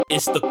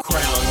It's the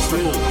Crown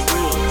Jewel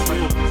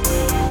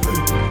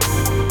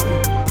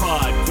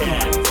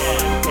podcast.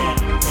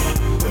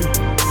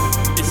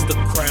 It's the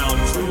Crown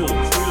Jewel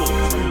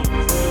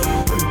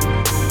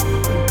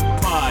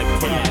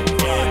podcast.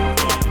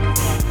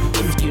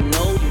 If you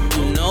know,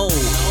 you know.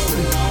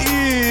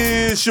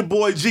 It's your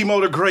boy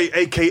G-Mo the Great,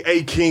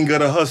 a.k.a. King of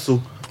the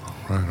Hustle.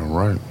 All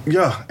right.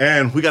 Yeah,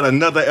 and we got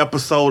another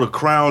episode of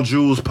Crown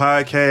Jewels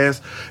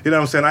podcast. You know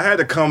what I'm saying? I had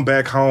to come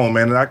back home,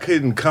 man, and I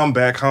couldn't come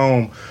back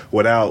home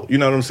without, you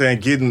know what I'm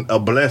saying, getting a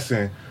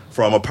blessing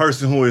from a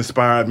person who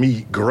inspired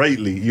me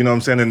greatly, you know what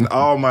I'm saying, in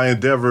all my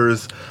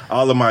endeavors,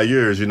 all of my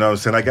years, you know what I'm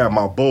saying? I got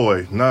my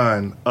boy,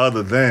 none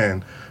other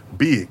than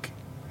Big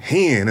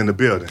Hen in the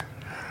building.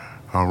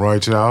 All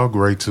right, y'all.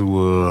 Great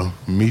to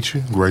meet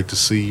you. Great to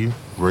see you.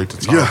 Great to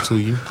talk to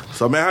you.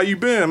 So, man, how you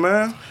been,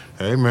 man?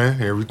 Hey,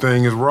 man,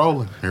 everything is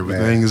rolling.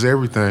 Everything is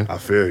everything. I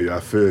feel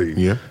you.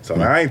 Yeah. So,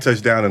 man, I ain't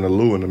touched down in the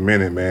loo in a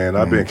minute, man.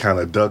 I've been kind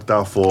of ducked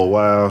out for a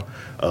while,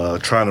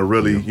 trying to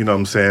really, you know what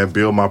I'm saying,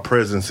 build my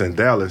presence in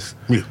Dallas.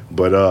 Yeah.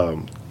 But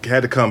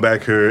had to come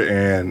back here,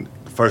 and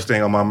first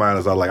thing on my mind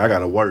is I got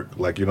to work.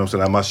 Like, you know what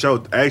I'm saying? My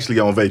show actually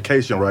on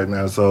vacation right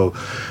now, so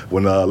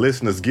when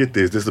listeners get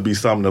this will be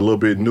something a little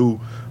bit new.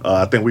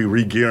 I think we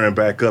re-gearing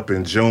back up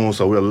in June,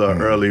 so we're a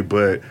little early,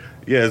 but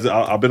yeah,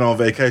 I've been on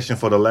vacation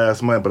for the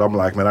last month, but I'm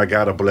like, man, I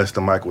got to bless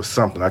the mic with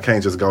something. I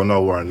can't just go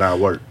nowhere and not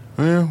work.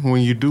 Well,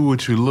 when you do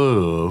what you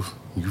love,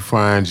 you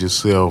find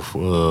yourself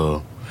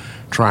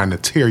trying to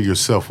tear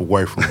yourself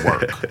away from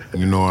work.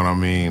 You know what I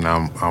mean?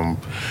 I'm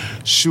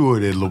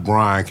sure that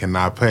LeBron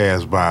cannot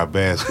pass by a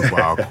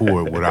basketball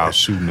court without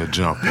shooting a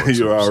jumper.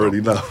 You already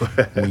know.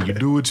 When you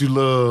do what you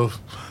love,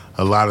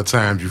 a lot of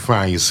times you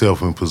find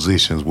yourself in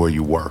positions where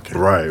you're working.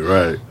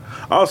 Right.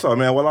 Also,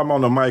 man, while I'm on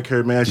the mic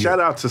here, man,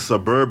 shout out to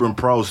Suburban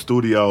Pro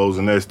Studios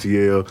and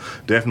STL.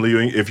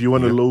 Definitely, if you're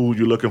in the mood,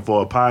 you're looking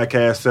for a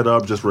podcast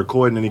setup, just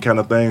recording any kind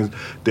of things,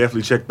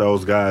 definitely check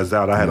those guys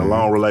out. I had a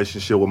long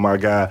relationship with my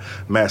guy,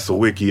 Matt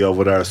Sawicki,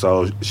 over there,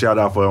 so shout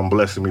out for him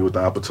blessing me with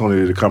the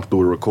opportunity to come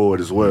through and record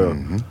as well.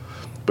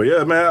 But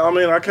yeah, man, I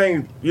mean, I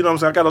can't, you know what I'm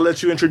saying, I got to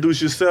let you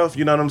introduce yourself,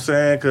 you know what I'm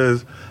saying,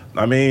 because,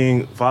 I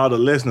mean, for all the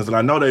listeners, and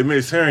I know they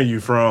miss hearing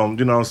you from,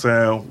 you know what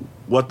I'm saying,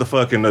 What the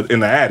Fuck in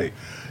the Attic.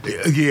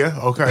 Yeah,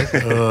 okay.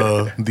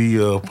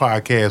 The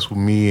podcast with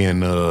me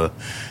and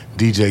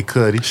DJ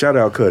Cuddy. Shout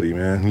out Cuddy,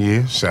 man.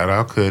 Yeah, shout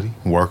out Cuddy.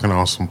 Working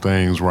on some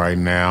things right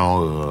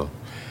now.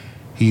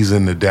 He's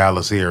in the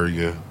Dallas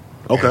area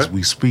as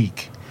we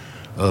speak,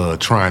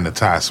 trying to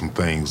tie some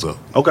things up.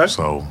 Okay.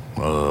 So,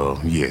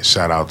 yeah,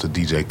 shout out to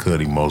DJ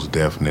Cuddy, most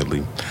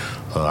definitely.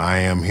 I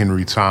am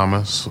Henry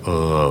Thomas,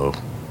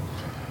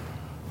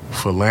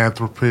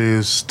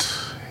 philanthropist,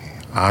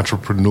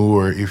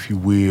 entrepreneur, if you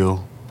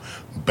will.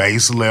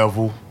 Base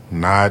level,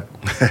 not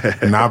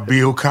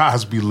Bill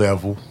Cosby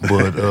level,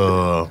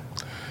 but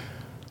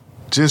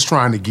just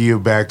trying to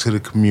give back to the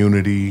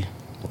community,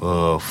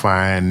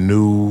 find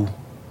new,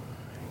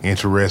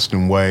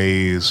 interesting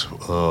ways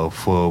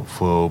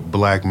for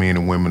black men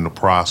and women to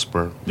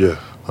prosper. Yeah.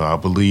 I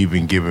believe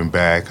in giving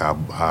back.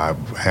 I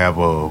have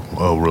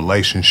a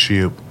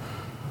relationship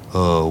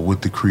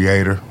with the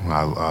Creator.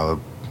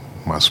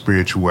 My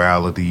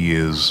spirituality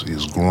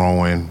is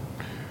growing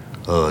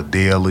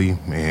daily,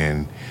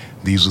 and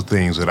these are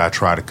things that I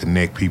try to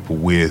connect people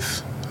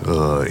with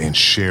and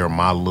share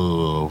my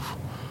love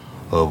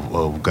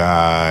of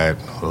God,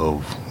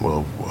 of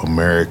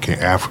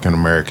African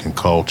American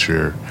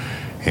culture,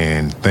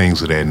 and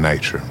things of that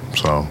nature.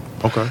 So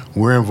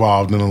we're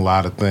involved in a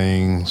lot of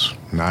things,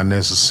 not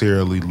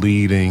necessarily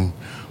leading,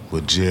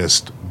 but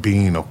just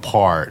being a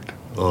part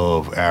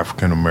of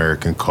African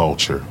American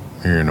culture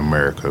here in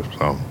America.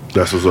 So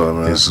that's what's up,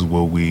 man. This is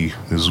what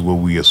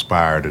we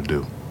aspire to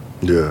do.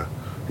 Yeah.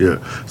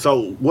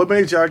 So, what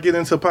made y'all get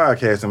into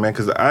podcasting, man?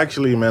 Because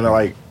actually, man,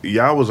 like,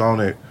 y'all was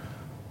on it.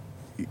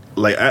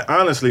 Like,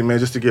 honestly, man,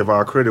 just to give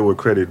our credit where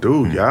credit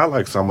due, y'all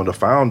like some of the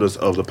founders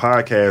of the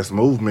podcast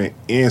movement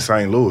in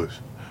St. Louis.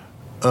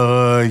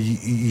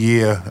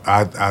 Yeah,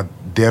 I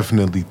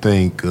definitely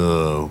think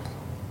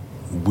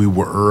we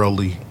were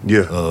early.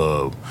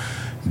 Yeah.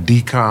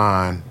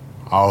 Decon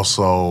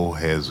also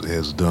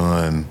has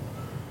done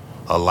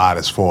a lot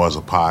as far as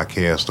a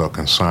podcast are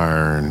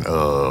concerned.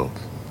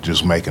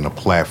 Just making a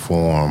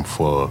platform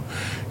for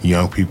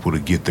young people to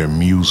get their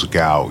music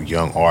out,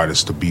 young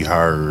artists to be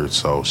heard.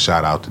 So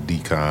shout out to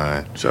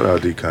Decon. Shout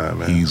out Decon,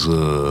 man. He's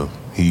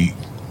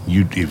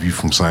if you're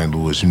from St.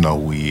 Louis, you know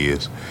who he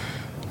is.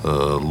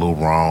 Lil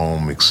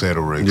Rome, et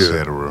cetera.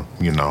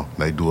 You know,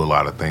 they do a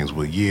lot of things.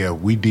 But yeah,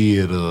 we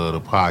did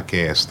the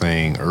podcast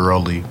thing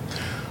early.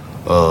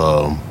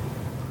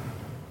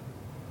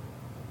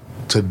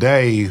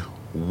 Today,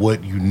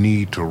 what you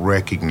need to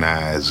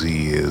recognize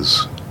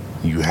is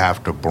you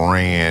have to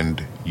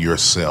brand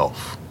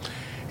yourself.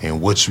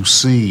 And what you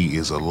see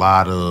is a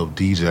lot of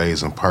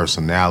DJs and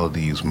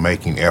personalities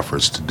making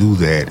efforts to do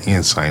that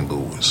in St.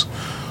 Louis.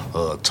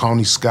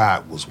 Tony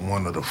Scott was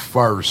one of the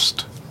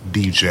first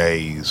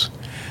DJs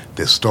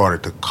that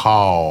started to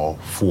call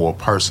for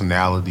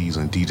personalities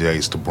and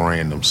DJs to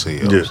brand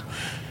themselves. Yeah.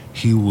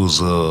 he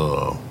was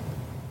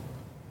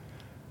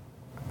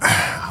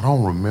I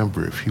don't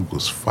remember if he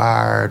was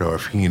fired or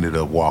if he ended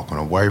up walking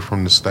away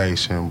from the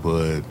station,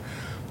 but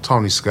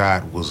Tony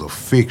Scott was a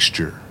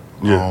fixture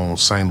on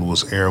St.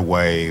 Louis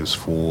airwaves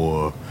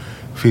for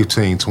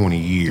 15, 20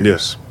 years.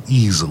 Yes.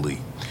 Easily.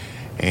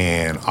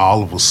 And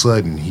all of a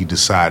sudden, he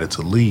decided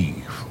to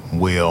leave.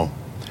 Well,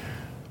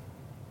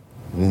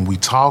 when we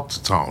talked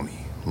to Tony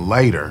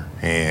later,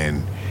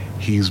 and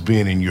he's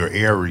been in your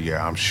area,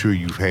 I'm sure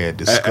you've had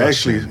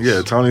discussions.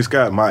 Actually, Tony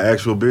Scott, my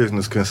actual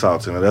business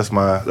consultant. That's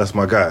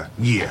my guy.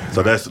 Yeah.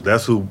 So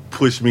that's who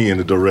pushed me in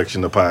the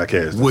direction of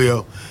podcasting.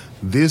 Well,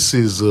 this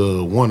is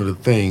one of the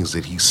things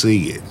that he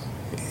said,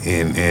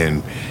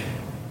 and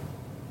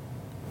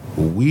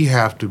we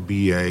have to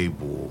be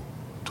able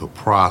to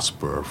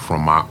prosper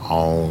from our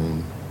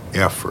own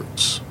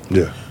efforts.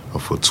 Yeah.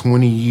 For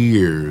 20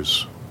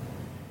 years,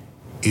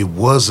 it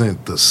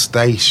wasn't the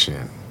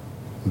station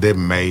that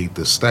made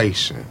the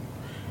station.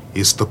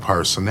 It's the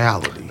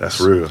personalities.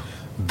 That's real.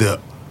 The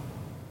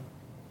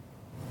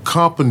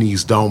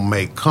companies don't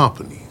make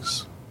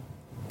companies.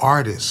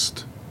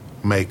 Artists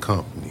make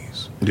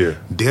companies. Yeah.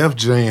 Def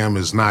Jam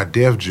is not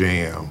Def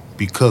Jam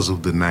because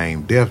of the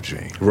name Def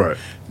Jam. Right.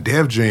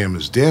 Def Jam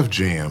is Def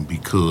Jam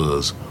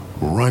because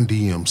Run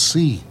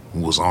DMC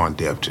was on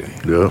Def Jam.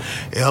 Yeah.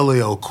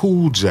 LL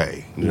Cool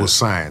J was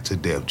signed to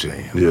Def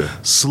Jam. Yeah.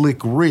 Slick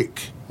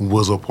Rick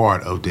was a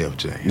part of Def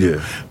Jam.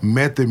 Yeah.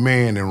 Method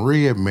Man and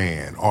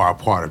Redman are a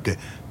part of that.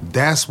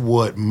 That's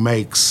what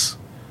makes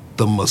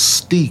the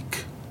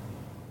mystique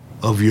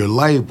of your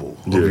label,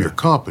 of your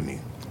company.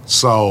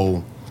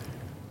 So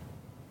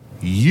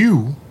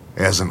you,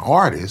 as an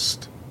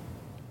artist,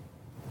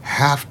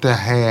 have to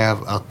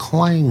have a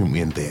claim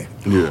in that.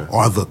 Yeah.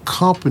 Or the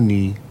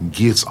company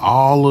gets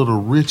all of the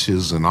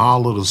riches and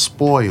all of the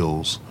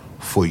spoils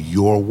for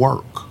your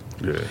work.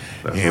 Yeah.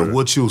 And real.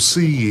 what you'll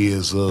see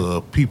is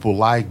people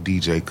like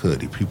DJ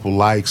Cudi, people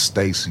like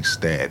Stacy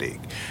Static,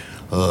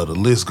 the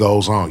list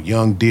goes on,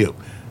 Young Dip.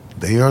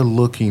 They are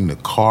looking to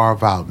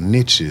carve out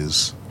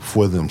niches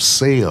for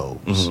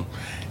themselves.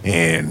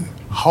 And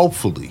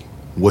hopefully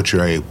what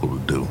you're able to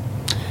do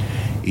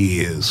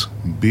is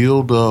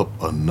build up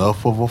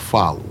enough of a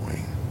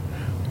following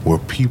where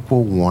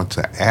people want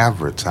to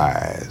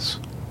advertise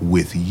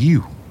with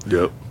you.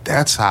 Yep.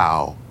 That's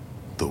how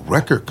the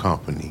record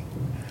company,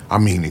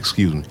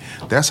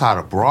 that's how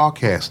the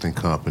broadcasting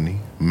company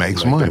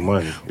makes Make money. their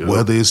money, yeah.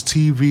 Whether it's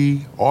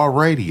TV or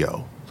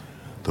radio.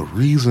 The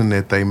reason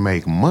that they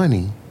make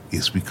money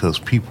is because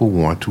people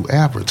want to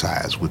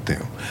advertise with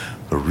them.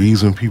 The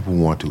reason people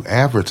want to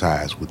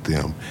advertise with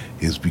them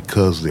is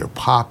because they're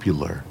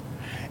popular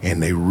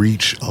and they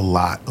reach a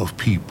lot of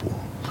people.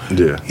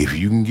 Yeah. If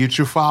you can get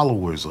your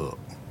followers up,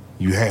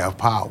 you have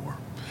power.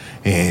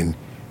 And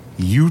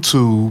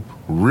YouTube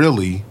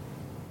really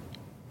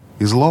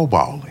is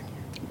lowballing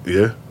you.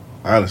 Yeah.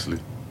 Honestly.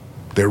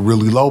 They're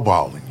really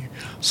lowballing you.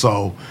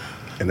 So,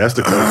 And that's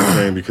the crazy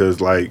thing because,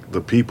 like, the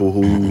people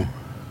who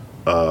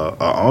are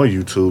on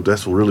YouTube,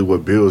 that's really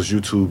what builds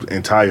YouTube's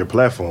entire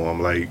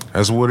platform. Like,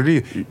 that's what it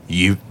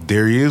is.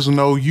 There is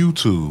no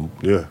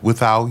YouTube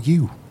without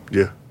you.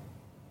 Yeah.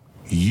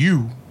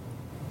 You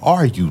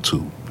are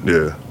YouTube.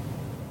 Yeah.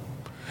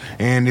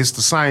 And it's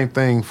the same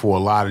thing for a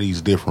lot of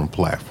these different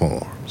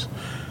platforms.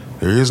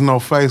 There is no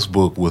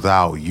Facebook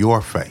without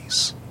your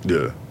face.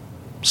 Yeah.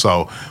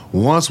 So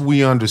once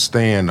we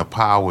understand the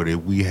power that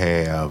we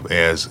have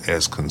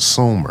as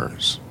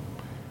consumers,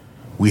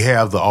 we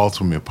have the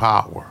ultimate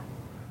power.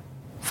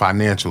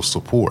 Financial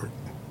support.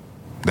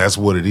 That's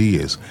what it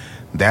is.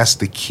 That's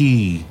the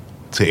key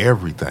to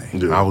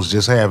everything. Yeah. I was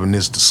just having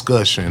this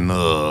discussion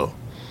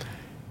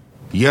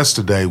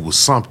yesterday with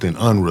something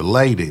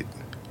unrelated,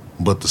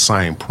 but the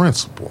same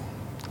principle.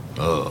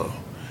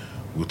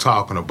 We're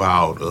talking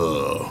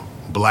about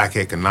black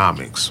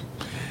economics.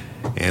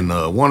 And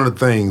one of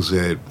the things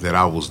that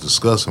I was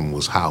discussing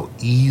was how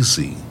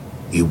easy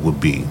it would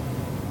be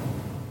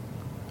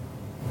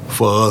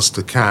for us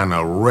to kind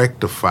of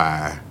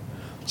rectify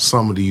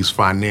some of these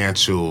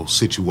financial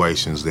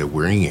situations that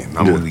we're in.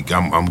 I'm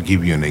gonna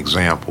give you an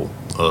example.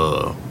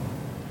 I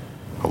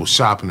was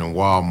shopping in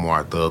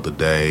Walmart the other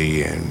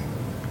day, and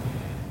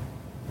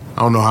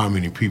I don't know how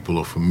many people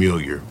are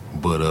familiar,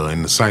 but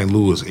in the St.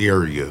 Louis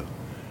area,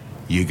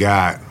 you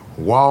got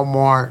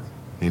Walmart,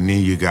 and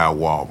then you got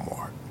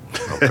Walmart.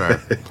 Okay.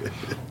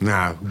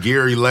 Now,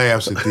 Gary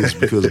laughs at this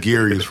because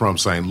Gary is from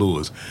St.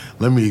 Louis.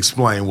 Let me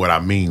explain what I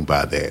mean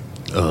by that.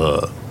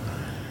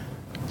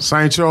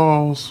 St.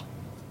 Charles,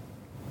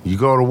 you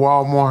go to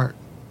Walmart,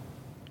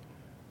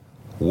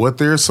 what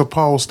they're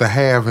supposed to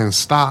have in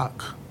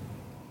stock,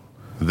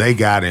 they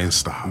got in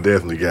stock.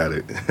 Definitely got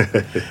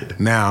it.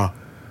 Now,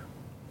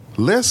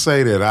 let's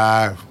say that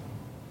I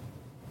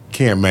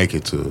can't make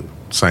it to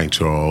St.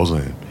 Charles,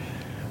 and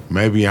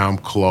maybe I'm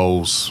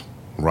close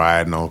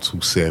riding on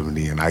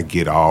 270, and I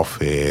get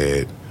off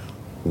at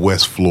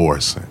West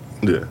Florissant.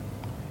 Yeah.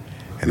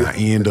 And I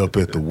end up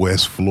at the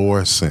West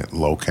Florissant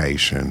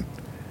location,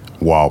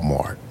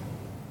 Walmart.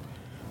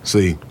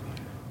 See,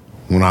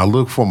 when I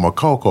look for my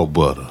cocoa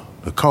butter,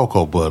 the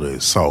cocoa butter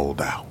is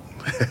sold out.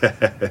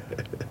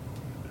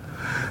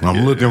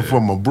 I'm looking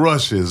for my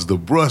brushes. The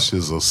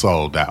brushes are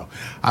sold out.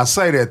 I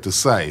say that to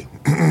say,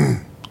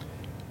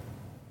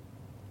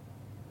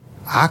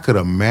 I could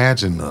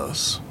imagine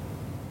us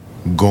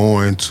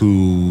going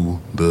to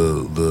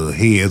the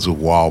heads of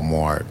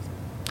Walmart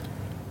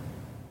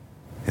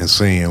and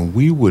saying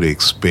we would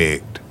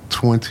expect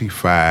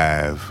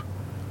 25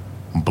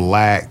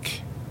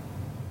 black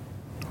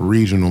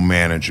regional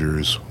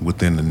managers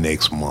within the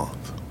next month.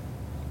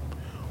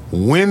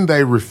 When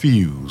they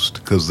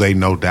refused, because they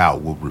no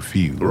doubt will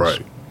refuse.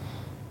 Right.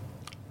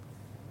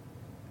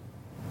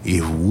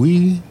 If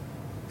we,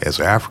 as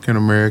African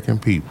American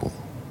people,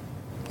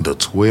 the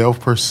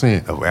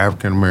 12% of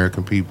African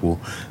American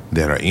people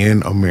that are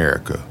in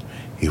America,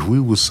 if we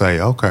would say,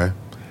 okay,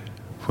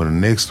 for the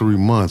next 3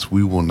 months,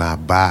 we will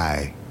not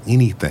buy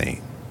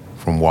anything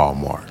from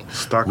Walmart.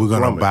 We're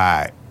going to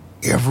buy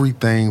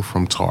everything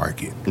from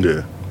Target.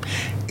 Yeah.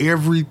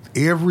 Every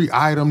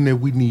item that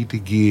we need to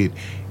get,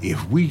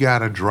 if we got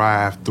to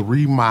drive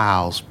 3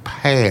 miles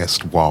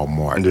past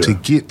Walmart to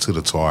get to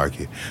the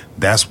Target,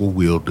 that's what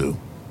we'll do.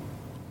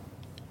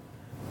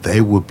 They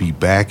would be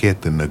back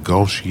at the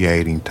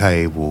negotiating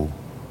table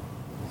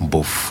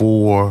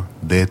before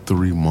that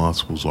 3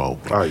 months was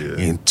over. Oh, yeah.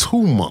 In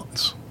 2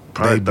 months,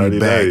 Probably they'd be 30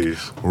 back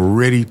days.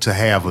 ready to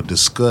have a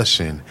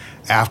discussion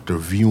after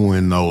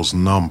viewing those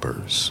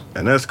numbers.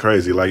 And that's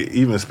crazy. Like,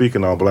 even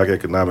speaking on black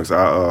economics,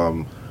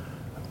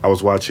 I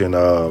was watching,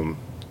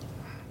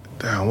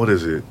 what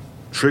is it?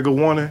 Trigger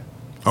Warning?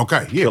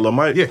 Okay, yeah. Killer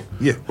Mike?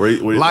 Yeah. Where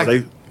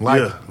Like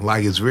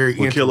it's very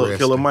interesting.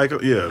 Killer Mike,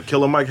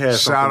 Killer Mike had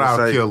Shout something out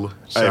to say. Killer.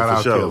 Hey, Shout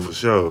out Killer. For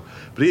sure.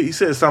 But he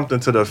said something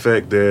to the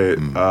effect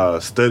that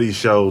studies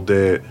show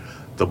that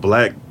the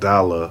black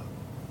dollar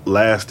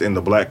lasts in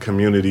the black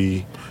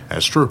community.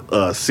 That's true.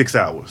 6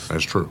 hours.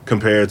 That's true.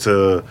 Compared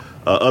to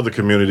other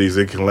communities,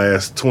 it can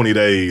last 20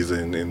 days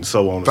and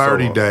so on.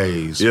 30 and so on.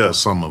 days for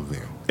some of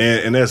them.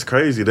 And that's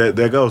crazy.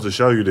 That goes to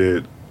show you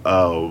that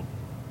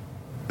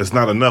it's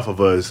not enough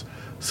of us.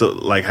 So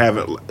like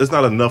it's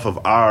not enough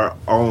of our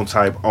own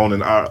type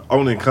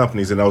owning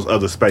companies in those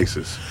other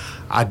spaces.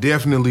 I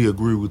definitely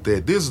agree with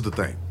that. This is the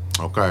thing,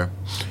 okay?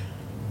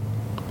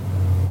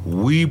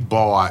 We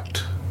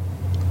bought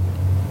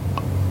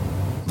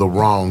the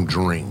wrong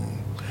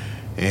dream.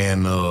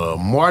 And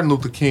Martin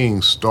Luther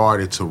King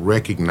started to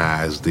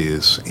recognize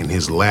this in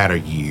his latter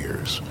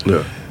years.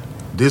 Yeah.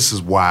 This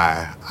is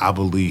why I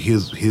believe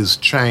his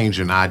change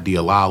in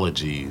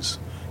ideologies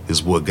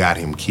is what got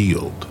him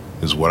killed,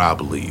 is what I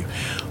believe.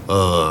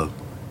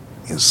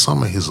 In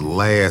some of his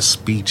last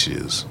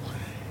speeches,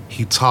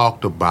 he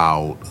talked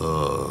about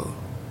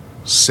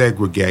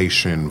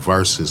segregation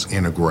versus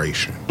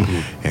integration,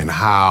 and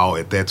how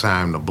at that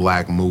time the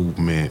black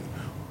movement,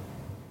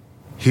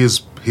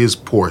 his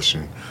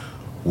portion,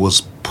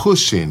 was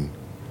pushing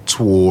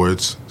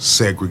towards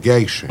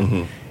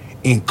segregation,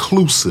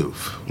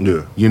 inclusive,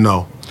 you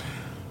know.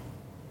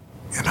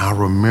 And I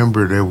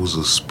remember there was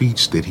a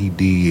speech that he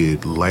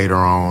did later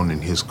on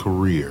in his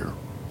career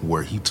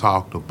where he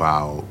talked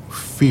about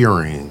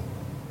fearing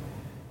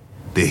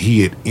that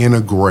he had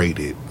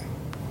integrated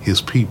his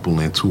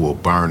people into a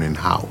burning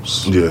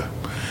house. Yeah.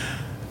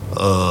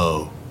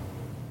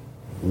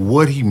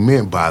 What he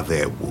meant by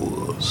that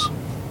was,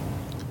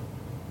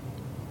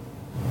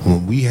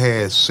 when we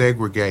had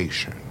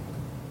segregation,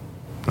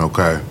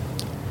 okay,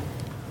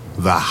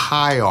 the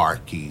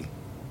hierarchy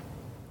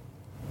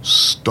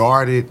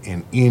started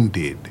and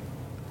ended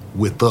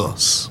with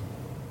us.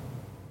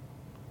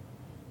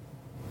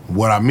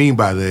 What I mean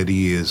by that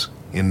is,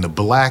 in the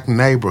black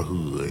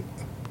neighborhood,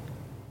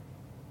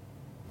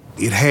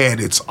 it had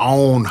its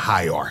own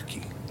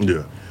hierarchy.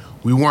 Yeah.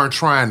 We weren't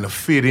trying to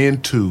fit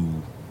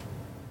into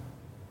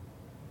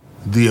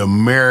the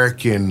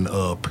American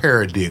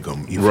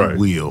paradigm, if you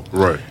will.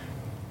 Right.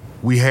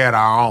 We had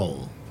our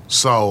own.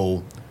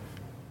 So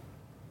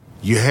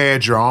you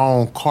had your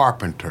own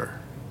carpenter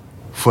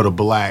for the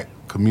black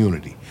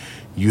community.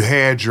 You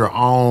had your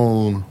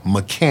own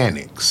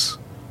mechanics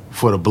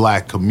for the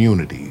black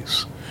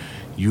communities.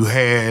 You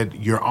had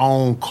your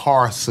own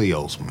car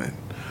salesman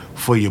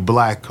for your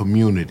black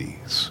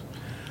communities.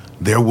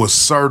 There was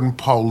certain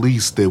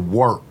police that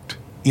worked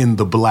in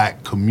the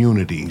black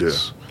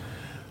communities.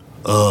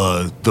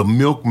 The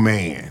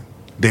milkman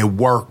that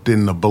worked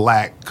in the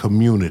black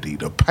community,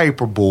 the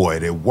paper boy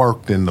that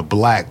worked in the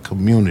black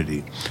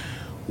community.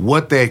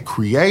 What that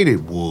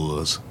created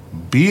was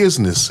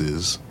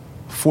businesses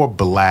for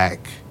black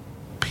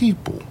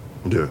people.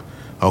 Yeah.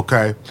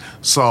 Okay?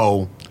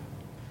 So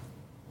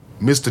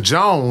Mr.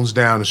 Jones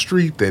down the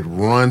street that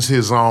runs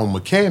his own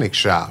mechanic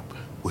shop,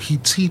 well, he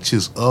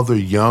teaches other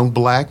young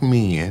black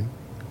men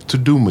to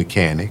do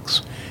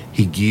mechanics.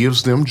 He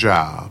gives them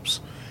jobs.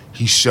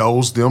 He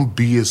shows them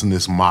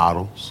business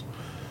models.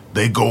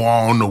 They go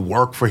on to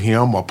work for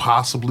him, or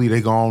possibly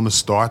they go on to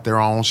start their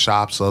own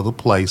shops other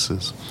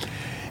places.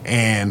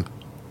 And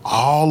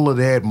all of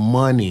that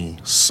money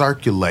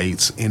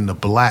circulates in the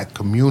black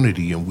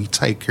community, and we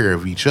take care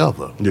of each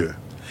other. Yeah.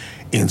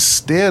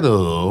 Instead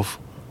of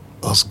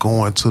us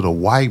going to the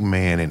white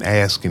man and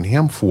asking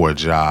him for a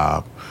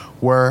job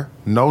where,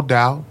 no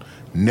doubt,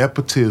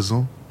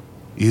 nepotism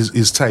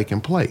is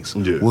taking place.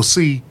 Yeah. Well,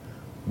 see,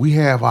 we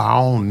have our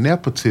own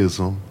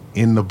nepotism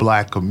in the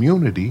black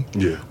community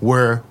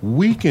where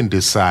we can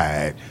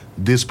decide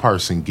this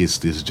person gets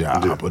this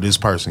job or this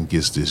person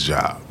gets this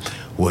job.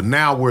 Well,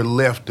 now we're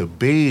left to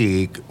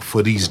beg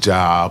for these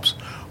jobs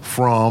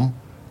from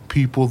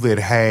people that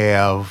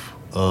have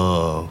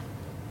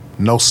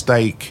no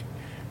stake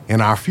in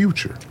our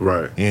future.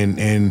 Right.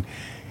 And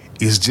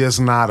it's just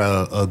not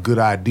a good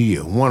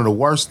idea. One of the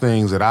worst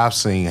things that I've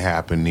seen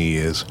happen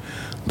is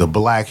the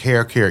black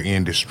hair care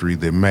industry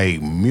that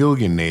made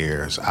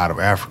millionaires out of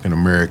African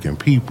American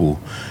people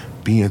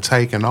being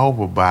taken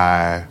over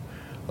by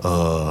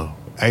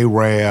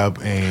Arab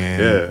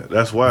and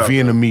that's wild.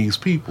 Vietnamese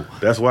people.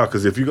 That's why,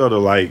 because if you go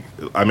to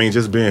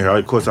just being here,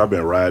 of course, I've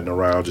been riding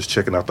around, just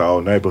checking out the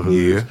old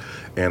neighborhoods.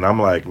 And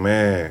I'm like,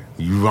 man.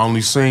 You've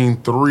only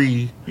seen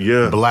 3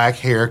 black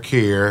hair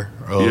care.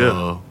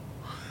 And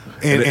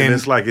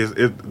it's like,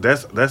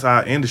 that's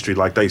our industry.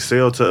 Like, they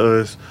sell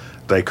to us,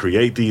 they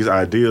create these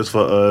ideas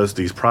for us,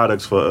 these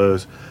products for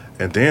us,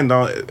 and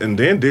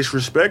then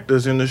disrespect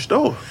us in the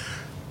store.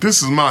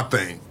 This is my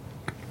thing.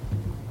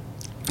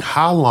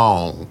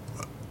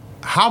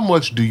 How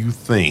much do you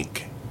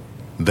think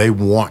they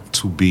want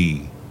to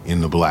be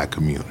in the black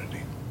community?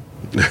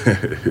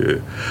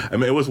 I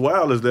mean, what's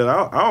wild is that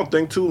I don't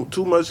think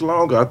too much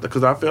longer,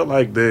 because I felt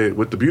like that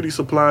with the beauty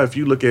supply, if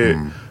you look at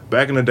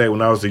back in the day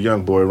when I was a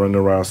young boy running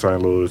around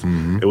St. Louis,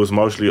 it was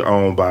mostly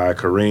owned by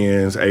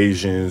Koreans,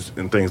 Asians,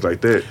 and things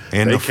like that.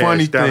 And the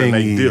funny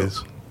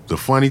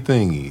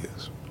thing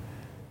is,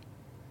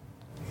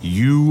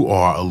 you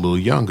are a little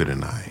younger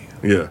than I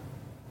am. Yeah.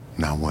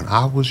 Now, when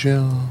I was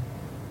young,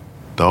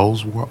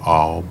 those were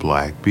all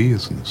black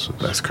businesses.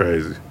 That's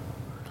crazy.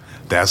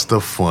 That's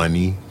the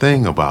funny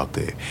thing about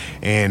that.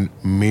 And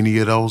many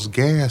of those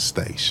gas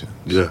stations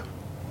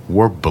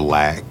were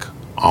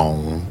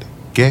black-owned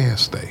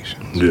gas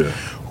stations. Yeah.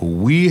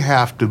 We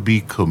have to be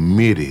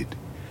committed.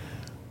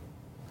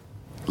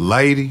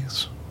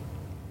 Ladies,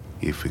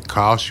 if it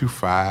costs you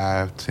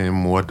 $5, $10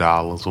 more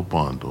a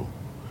bundle,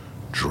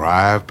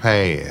 drive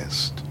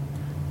past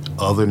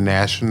other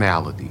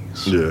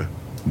nationalities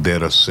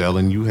that are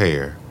selling you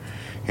hair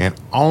and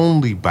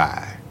only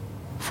buy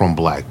from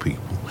black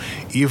people.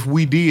 If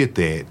we did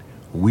that,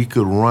 we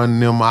could run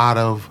them out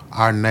of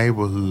our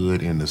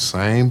neighborhood in the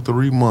same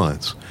 3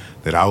 months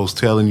that I was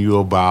telling you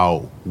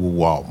about with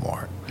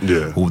Walmart.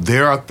 Yeah. Well,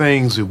 there are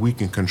things that we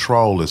can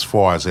control as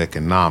far as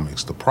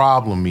economics. The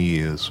problem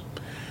is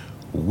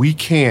we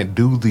can't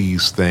do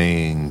these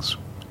things.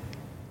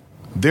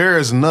 There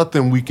is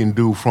nothing we can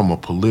do from a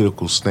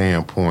political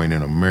standpoint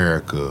in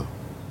America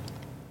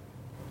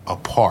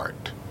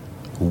apart.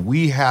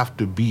 We have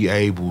to be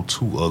able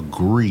to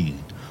agree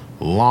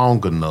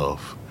long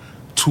enough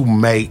to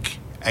make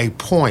a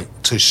point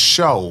to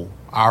show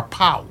our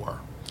power.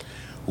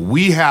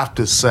 We have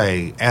to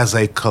say, as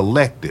a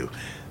collective,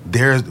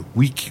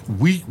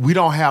 we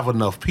don't have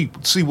enough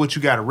people. See, what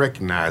you got to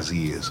recognize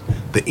is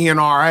the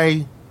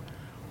NRA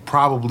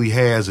probably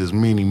has as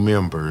many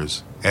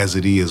members as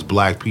it is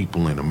black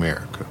people in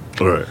America.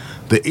 Right.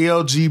 The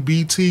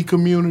LGBT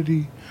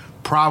community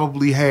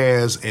probably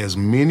has as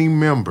many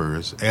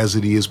members as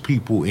it is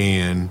people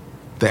in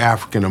the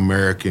African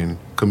American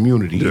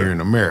community here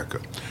in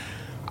America.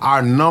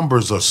 Our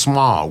numbers are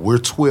small. We're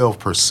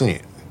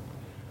 12%.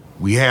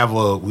 We have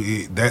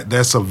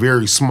that's a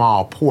very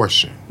small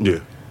portion. Yeah.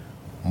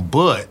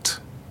 But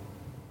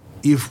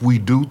if we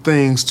do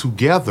things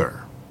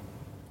together,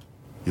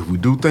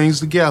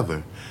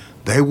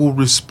 they will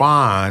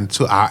respond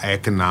to our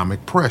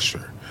economic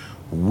pressure.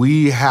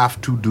 We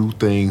have to do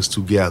things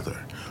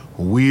together.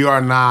 We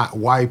are not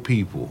white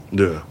people.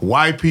 Yeah.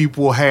 White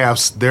people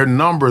their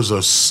numbers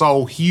are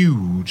so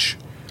huge,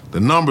 the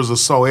numbers are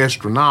so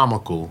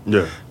astronomical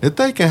that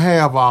they can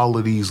have all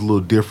of these little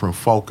different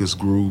focus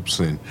groups,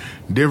 and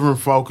different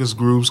focus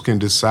groups can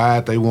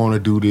decide they want to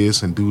do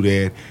this and do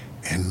that.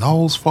 And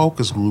those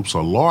focus groups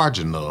are large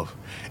enough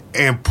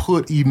and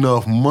put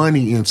enough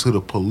money into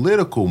the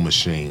political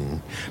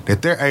machine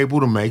that they're able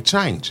to make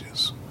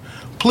changes.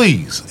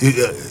 Please,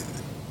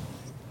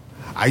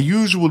 I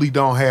usually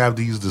don't have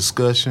these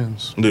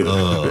discussions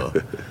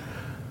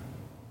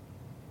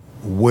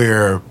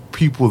where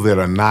people that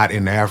are not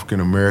in the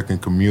African American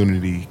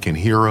community can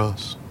hear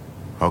us.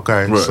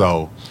 Okay, right.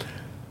 So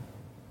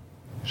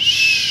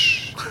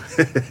shh.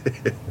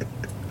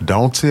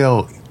 Don't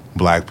tell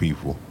black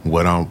people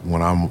what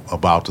I'm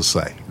about to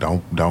say.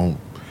 Don't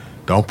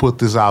put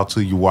this out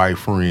to your white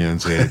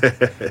friends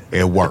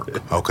at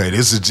work. Okay,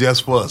 this is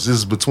just for us. This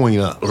is between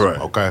us. Right.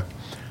 Okay.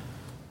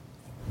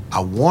 I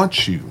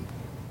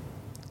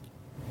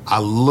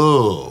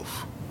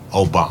love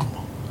Obama.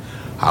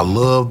 I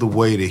love the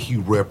way that he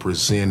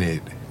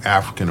represented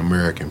African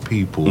American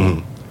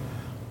people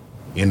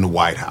in the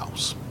White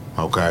House.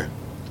 Okay.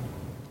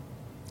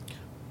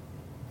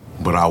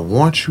 But I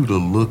want you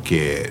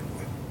to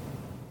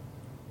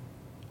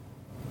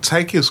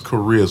take his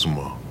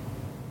charisma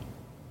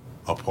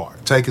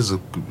apart.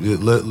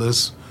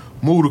 Let's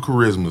move the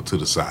charisma to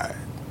the side,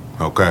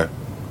 okay?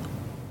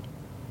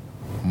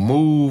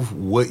 Move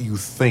what you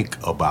think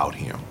about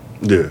him.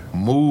 Yeah.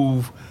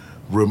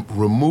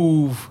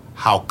 Remove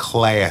how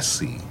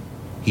classy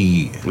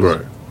he is.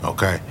 Right.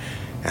 Okay?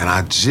 And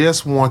I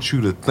just want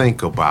you to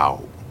think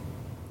about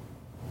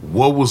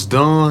what was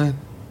done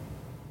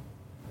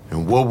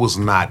and what was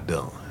not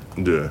done.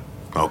 Yeah.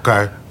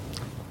 Okay?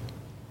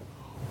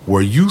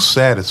 Were you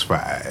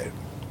satisfied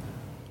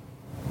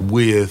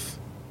with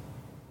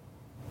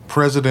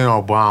President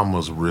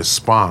Obama's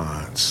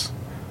response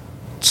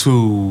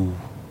to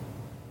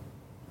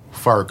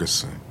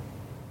Ferguson?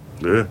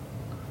 Yeah.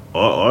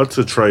 Or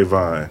to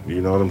Trayvon,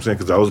 you know what I'm saying?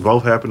 Because that was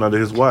both happening under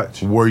his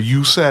watch. Were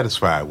you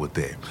satisfied with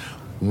that?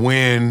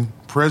 When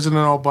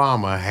President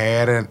Obama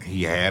had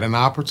an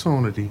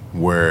opportunity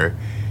where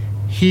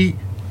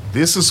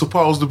this is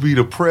supposed to be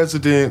the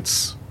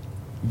president's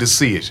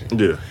decision.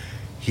 Yeah.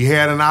 He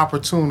had an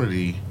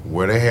opportunity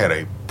where they had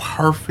a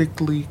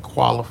perfectly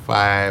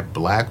qualified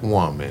black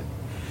woman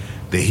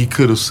that he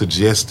could have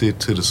suggested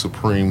to the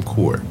Supreme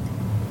Court.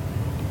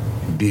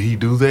 Did he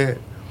do that?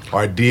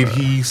 Or did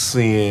he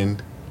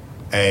send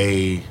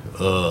a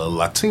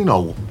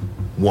Latino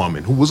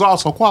woman who was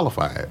also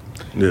qualified?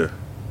 Yeah.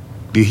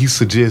 Did he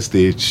suggest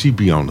that she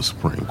be on the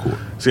Supreme Court?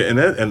 See,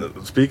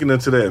 and speaking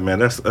into that, man,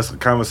 that's a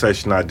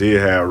conversation I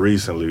did have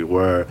recently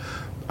where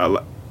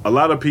a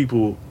lot of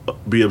people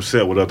be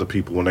upset with other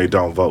people when they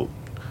don't vote.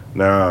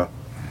 Now,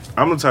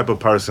 I'm the type of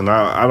person,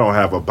 I don't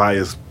have a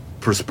biased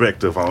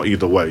perspective on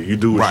either way. You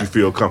do what you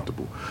feel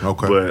comfortable.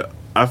 Okay. But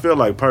I feel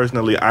like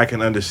personally I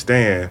can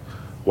understand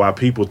why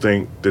people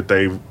think that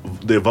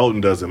their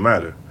voting doesn't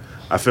matter.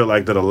 I feel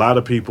like that a lot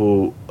of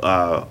people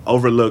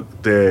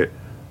overlook that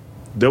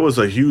there was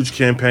a huge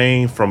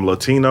campaign from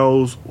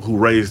Latinos who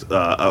raised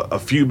a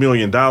few $1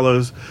 million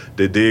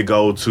that did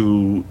go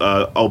to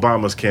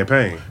Obama's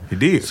campaign. It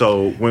did.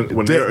 So when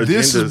their agendas,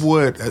 this is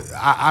what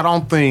I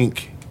don't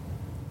think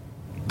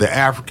the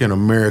African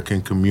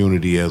American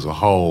community as a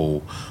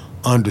whole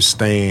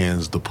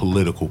understands the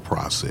political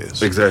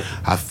process. Exactly.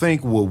 I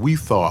think what we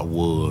thought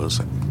was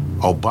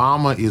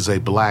Obama is a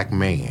black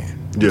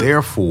man. Yeah.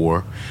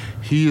 Therefore,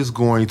 he is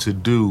going to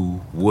do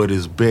what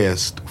is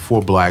best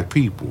for black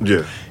people.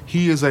 Yeah.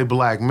 He is a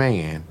black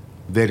man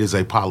that is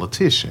a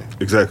politician.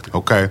 Exactly.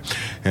 Okay?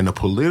 And the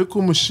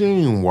political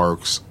machine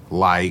works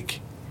like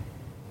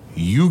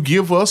you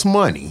give us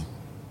money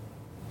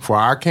for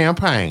our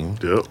campaign.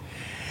 Yep.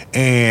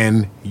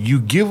 And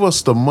you give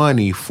us the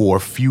money for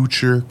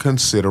future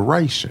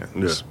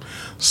considerations. Yeah.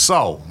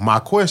 So, my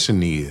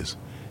question is,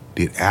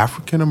 did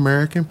African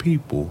American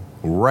people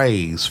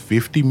raise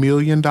 $50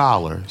 million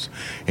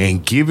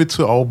and give it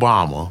to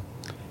Obama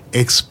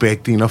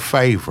expecting a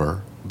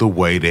favor the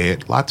way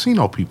that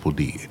Latino people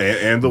did?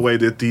 And the way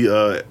that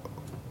the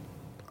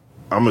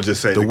I'm gonna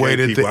just say The way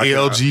that the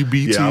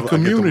LGBT I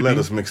community, get the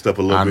letters mixed up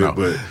a little bit,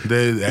 but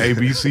the A,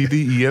 B, C,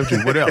 D, E, F, G,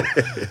 whatever.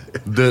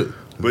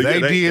 But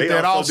they did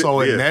that also,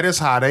 did, and that is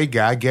how they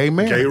got gay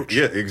marriage.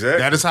 Yeah,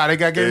 exactly. That is how they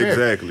got gay marriage.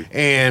 Exactly.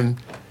 And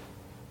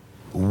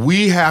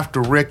we have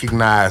to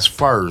recognize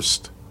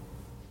first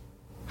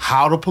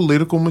how the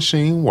political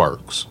machine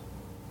works.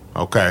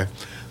 Okay?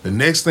 The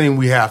next thing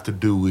we have to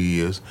do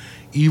is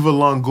Eva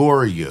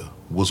Longoria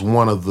was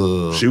one of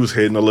the... She was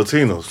heading the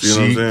Latinos, you know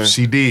what I'm saying?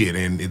 She did,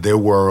 and there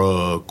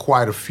were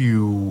quite a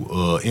few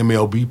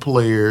MLB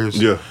players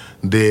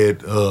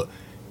that...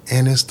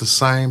 and it's the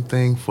same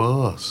thing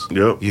for us.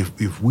 Yep.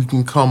 If we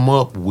can come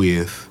up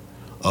with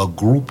a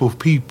group of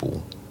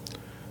people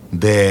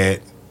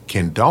that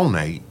can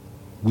donate,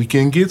 we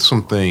can get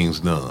some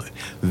things done.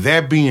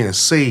 That being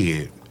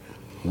said,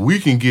 we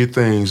can get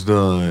things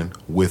done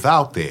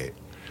without that.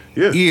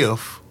 Yeah.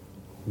 If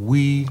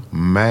we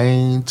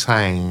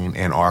maintain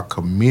and are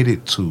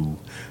committed to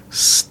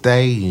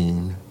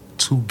staying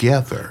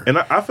together. And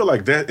I feel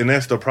like that, and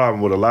that's the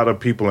problem with a lot of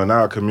people in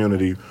our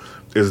community,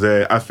 is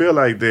that I feel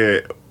like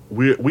that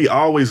we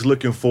always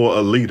looking for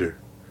a leader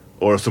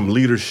or some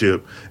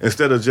leadership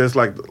instead of just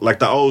like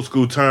the old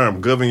school term,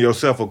 govern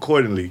yourself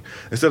accordingly.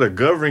 Instead of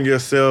governing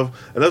yourself,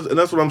 and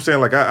that's what I'm saying.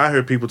 Like I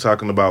hear people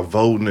talking about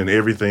voting and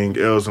everything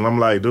else, and I'm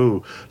like,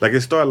 dude, like it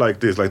started like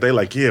this. Like they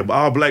like, yeah, but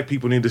all black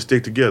people need to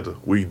stick together.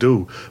 We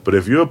do. But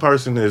if you're a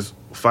person that's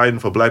fighting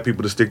for black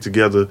people to stick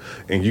together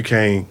and you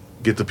can't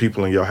get the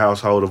people in your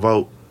household to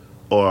vote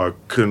or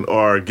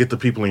get the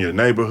people in your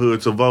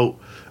neighborhood to vote,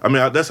 I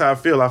mean, that's how I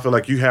feel. I feel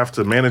like you have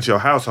to manage your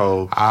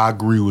household. I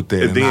agree with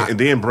that. And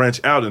then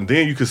branch out, and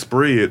then you can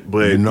spread.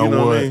 But you know what?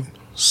 What I mean?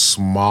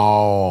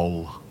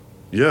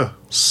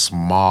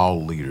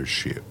 Small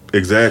leadership.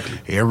 Exactly.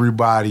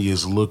 Everybody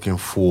is looking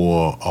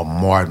for a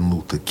Martin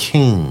Luther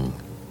King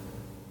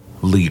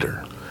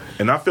leader.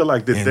 And I feel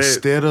like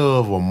instead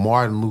of a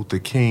Martin Luther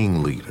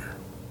King leader,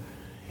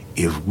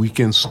 if we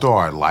can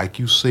start, like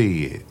you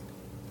said,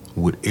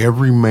 with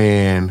every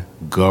man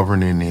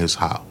governing his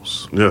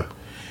house. Yeah.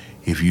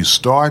 If you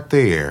start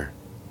there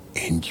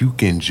and you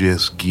can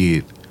just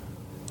get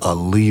a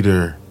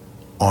leader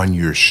on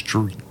your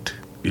street.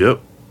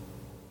 Yep.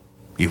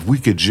 If we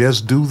could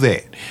just do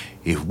that,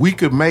 if we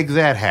could make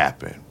that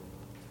happen,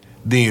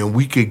 then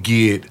we could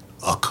get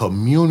a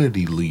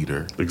community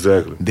leader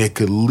Exactly. that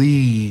could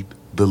lead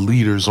the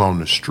leaders on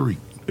the street.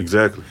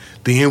 Exactly.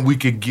 Then we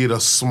could get a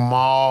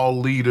small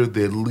leader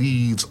that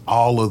leads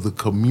all of the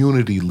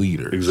community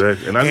leaders.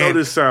 Exactly. And I know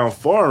this sounds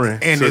foreign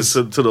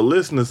to the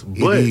listeners,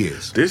 but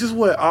is. This is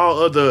what all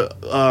other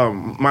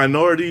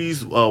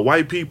minorities,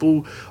 white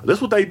people,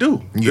 that's what they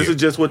do. Yeah. This is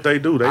just what they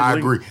do. I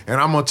agree.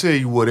 And I'm going to tell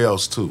you what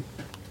else, too.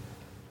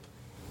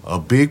 A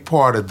big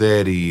part of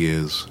that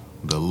is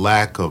the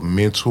lack of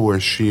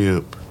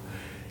mentorship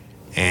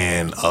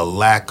and a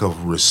lack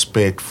of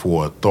respect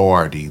for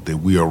authority that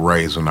we are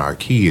raising our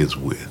kids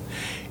with.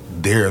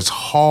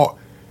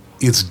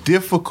 It's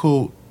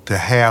difficult to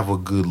have a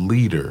good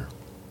leader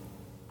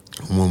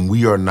when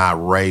we are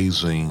not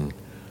raising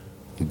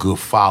good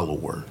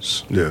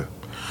followers. Yeah.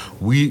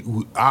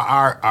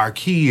 Our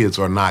kids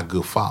are not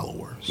good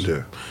followers.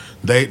 Yeah.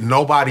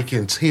 Nobody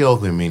can tell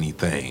them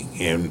anything.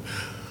 And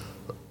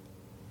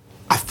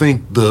I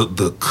think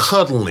the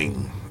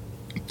cuddling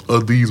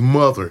of these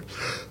mothers,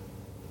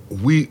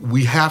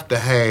 we have to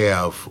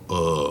have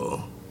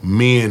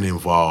men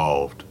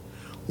involved,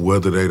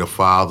 whether they're the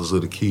fathers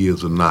of the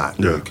kids or not.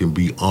 Yeah. It can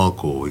be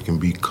uncle, it can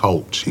be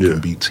coach, it Yeah.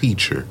 can be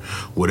teacher,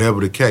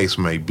 whatever the case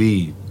may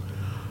be.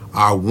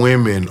 Our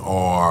women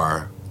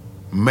are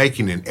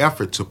making an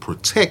effort to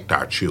protect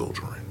our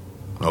children,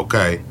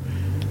 okay?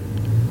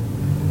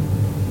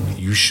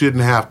 You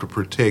shouldn't have to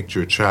protect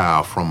your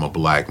child from a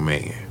black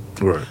man.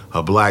 Right.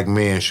 A black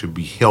man should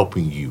be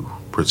helping you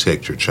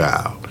protect your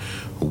child.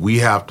 We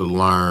have to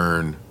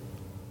learn,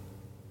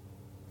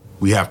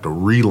 we have to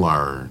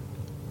relearn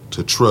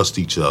to trust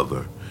each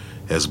other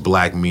as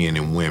black men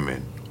and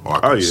women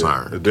are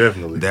concerned. Yeah,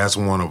 definitely. That's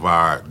one of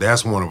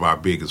our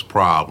biggest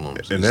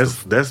problems. And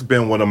that's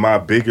been one of my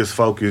biggest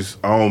focus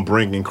on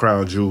bringing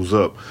Crown Jewels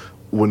up.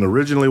 When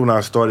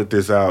I started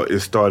this out, it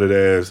started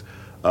as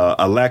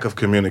a lack of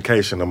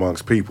communication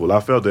amongst people. I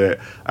felt that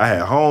I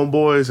had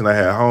homeboys and I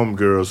had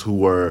homegirls who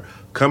were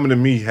coming to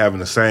me having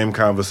the same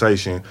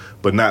conversation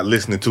but not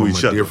listening to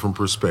each from other. a different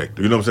perspective.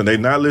 You know what I'm saying?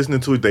 They not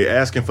listening to it. They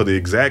asking for the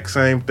exact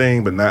same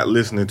thing but not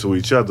listening to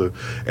each other.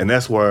 And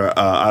that's where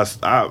I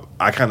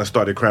kind of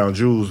started Crown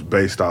Jewels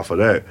based off of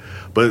that.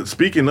 But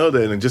speaking of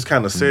that and just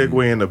kind of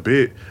segueing a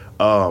bit,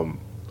 I'm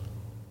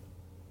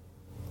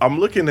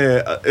looking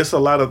at it's a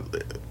lot of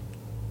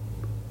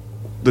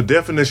the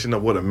definition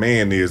of what a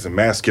man is and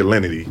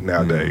masculinity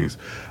nowadays.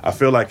 I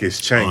feel like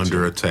it's changing.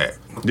 Under attack.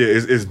 Yeah,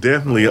 it's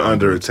definitely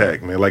under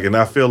attack, man. Like, and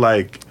I feel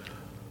like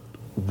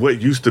what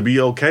used to be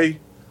okay,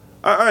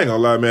 I ain't gonna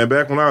lie, man.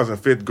 Back when I was in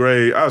 5th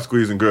grade, I was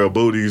squeezing girl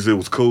booties. It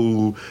was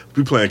cool.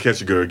 We playing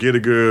catch a girl, get a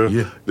girl.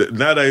 Yeah.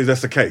 Nowadays,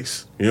 that's the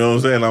case. You know what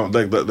I'm saying? I'm,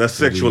 like that's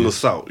sexual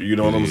assault. You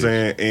know what I'm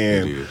saying?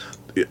 And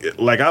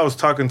like I was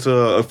talking to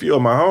a few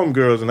of my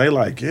homegirls, and they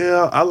like,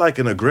 yeah, I like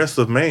an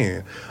aggressive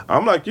man.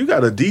 I'm like, you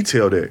got to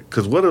detail that,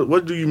 because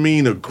what do you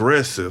mean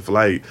aggressive?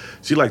 Like,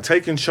 she like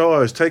taking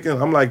charge,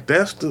 I'm like,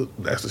 that's the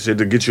shit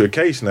to get you a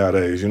case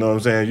nowadays. You know what I'm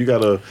saying? You got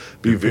to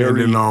be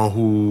depending on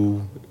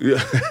who you're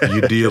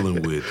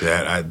dealing with.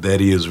 That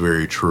is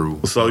very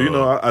true. So you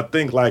know, I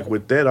think like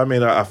with that, I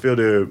mean, I feel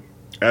that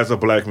as a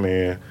black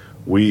man,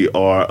 we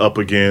are up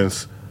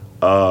against.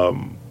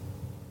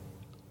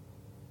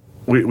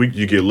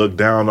 You get looked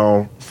down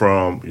on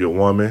from your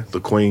woman, the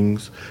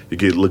queens. You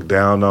get looked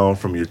down on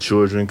from your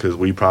children because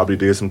we probably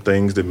did some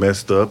things that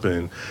messed up,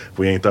 and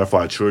we ain't there for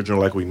our children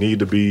like we need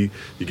to be.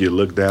 You get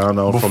looked down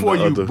on from the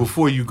other.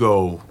 Before you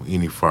go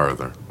any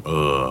further,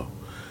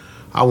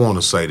 I want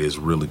to say this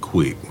really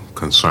quick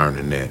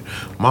concerning that.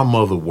 My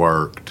mother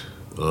worked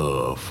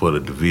for the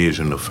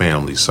Division of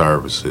Family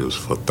Services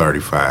for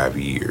 35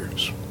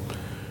 years.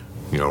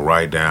 You know,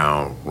 right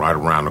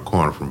around the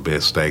corner from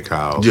Best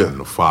Steakhouse and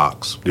the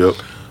Fox. Yep.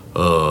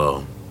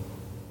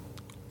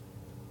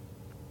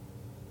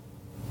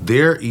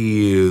 There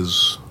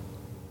is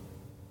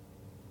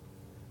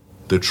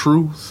the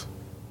truth,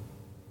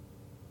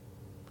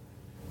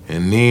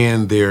 and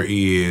then there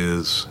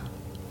is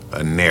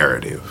a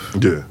narrative.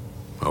 Yeah.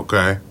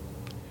 Okay?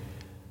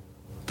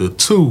 The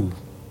two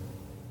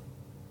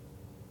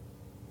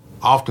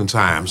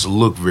oftentimes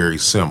look very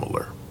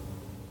similar,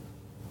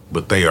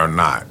 but they are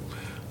not.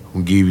 I'm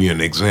going to give you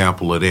an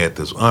example of that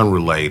that's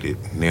unrelated,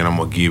 and then I'm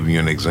going to give you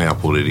an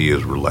example that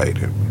is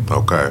related,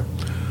 okay?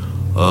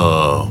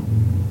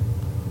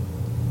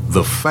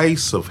 The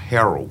face of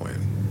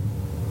heroin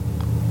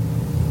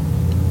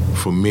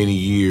for many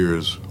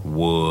years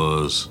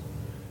was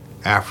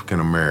African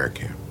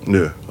American.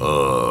 Yeah.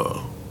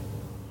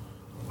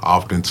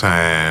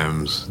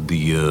 Oftentimes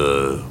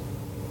the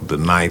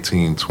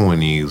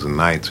 1920s and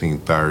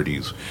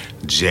 1930s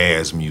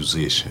jazz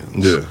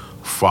musicians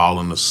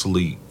falling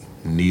asleep,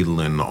 needle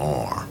in the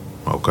arm,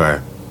 okay?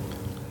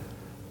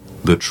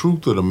 The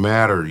truth of the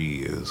matter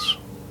is,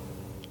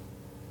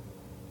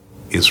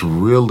 it's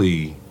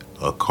really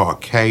a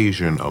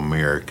Caucasian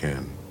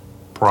American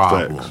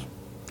problem.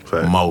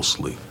 Facts.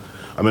 Mostly.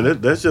 I mean,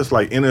 that's just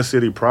like inner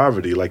city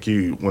poverty. Like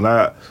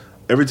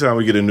every time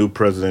we get a new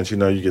president,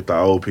 you get the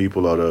old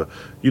people or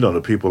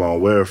the people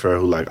on welfare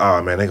who like,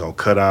 oh man, they gonna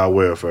cut our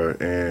welfare.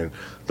 And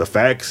the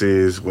facts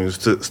is, when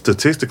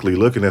statistically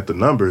looking at the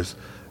numbers,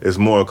 it's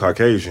more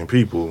Caucasian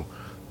people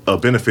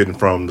benefiting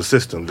from the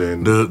system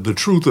than the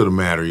truth of the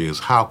matter is,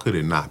 how could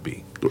it not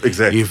be?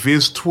 Exactly. If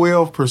it's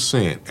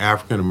 12%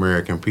 African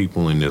American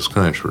people in this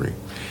country,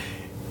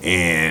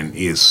 and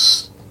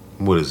it's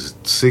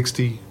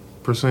 60%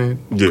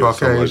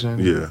 Caucasian?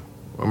 Yeah.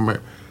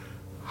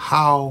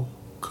 How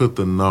could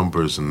the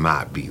numbers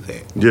not be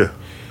that? Yeah.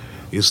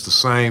 It's the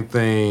same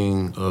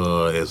thing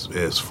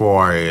as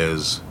far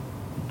as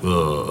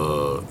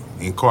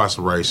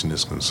incarceration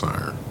is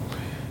concerned.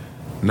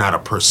 Now, the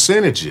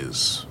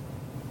percentages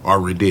are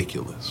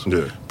ridiculous.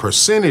 Yeah.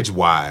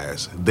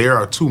 Percentage-wise, there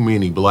are too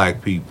many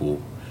black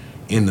people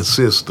in the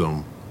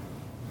system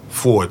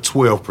for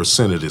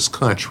 12% of this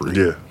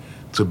country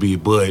to be,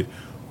 but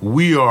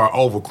we are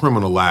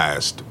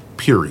over-criminalized,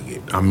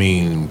 period. I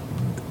mean,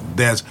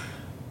 that's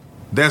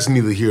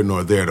neither here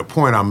nor there. The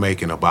point I'm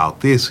making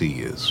about this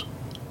is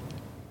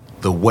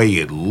the way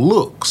it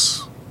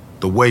looks,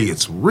 the way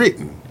it's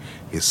written,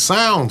 it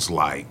sounds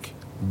like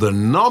the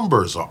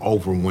numbers are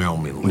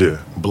overwhelmingly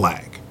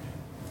black.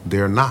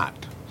 They're not.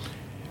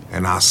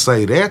 And I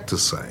say that to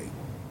say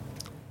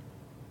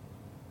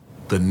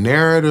the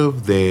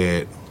narrative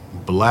that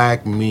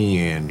black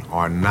men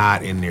are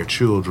not in their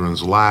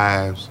children's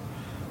lives,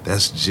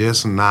 that's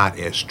just not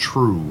as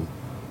true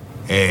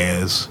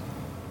as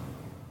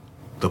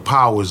the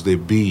powers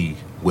that be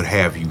would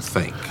have you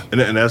think. And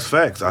that's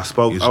facts. It's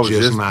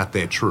just not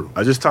that true.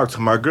 I just talked to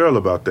my girl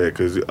about that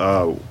because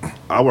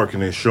I work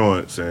in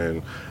insurance,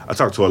 and I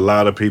talk to a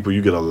lot of people.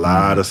 You get a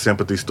lot of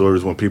sympathy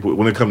stories when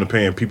it comes to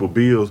paying people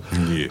bills.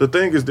 Yeah. The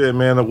thing is that,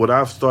 man, what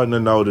I'm starting to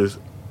notice,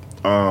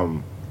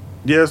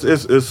 yes,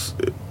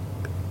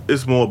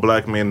 it's more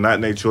black men not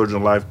in their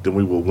children's life than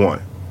we would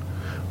want,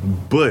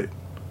 but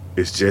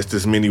it's just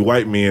as many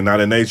white men not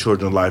in their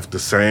children's life the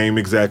same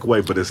exact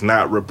way, but it's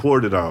not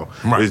reported on.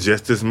 Right. It's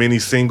just as many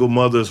single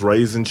mothers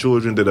raising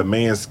children that a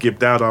man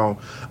skipped out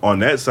on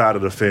that side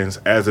of the fence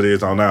as it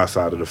is on our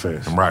side of the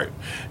fence. Right.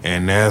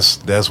 And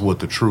that's what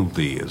the truth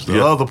is.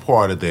 The other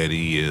part of that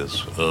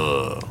is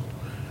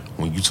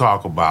when you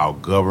talk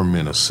about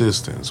government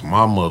assistance,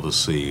 my mother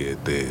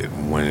said that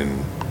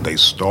when they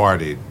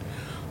started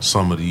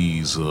some of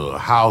these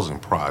housing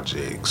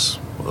projects,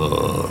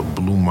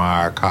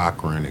 Blumeyer,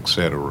 Cochran,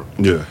 etc.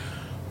 Yeah.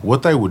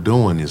 What they were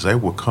doing is they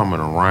were coming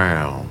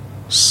around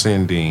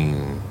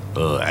sending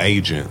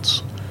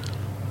agents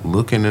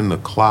looking in the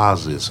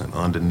closets and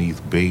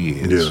underneath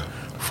beds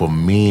for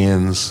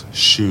men's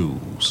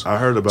shoes. I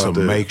heard about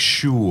that. To make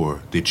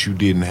sure that you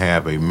didn't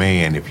have a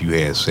man if you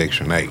had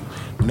Section 8.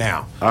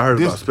 Now, I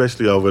heard about,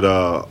 especially over at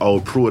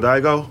old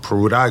Pruitt-Igoe.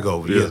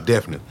 Pruitt-Igoe, yes,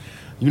 definitely.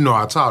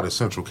 I taught at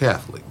Central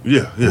Catholic.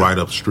 Yeah. Right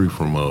up the street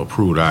from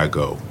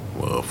Pruitt-Igoe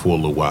for a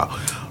little while.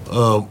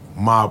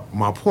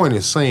 My point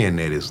in saying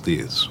that is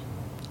this.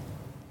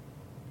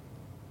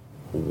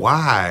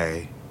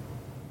 Why,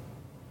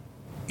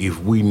 if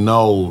we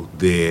know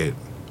that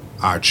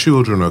our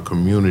children or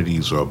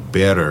communities are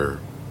better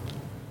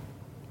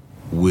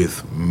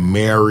with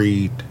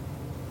married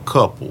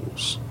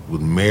couples,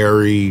 with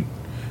married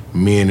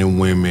men and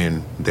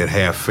women that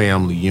have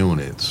family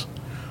units,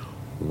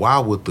 why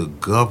would the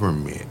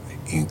government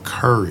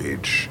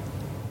encourage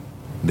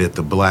that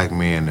the black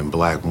man and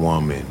black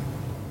woman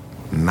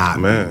not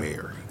be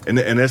married? And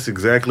that's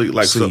exactly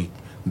like...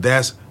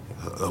 that's...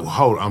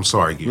 hold on, I'm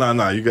sorry.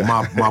 No, you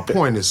got... My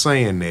point is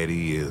saying that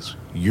is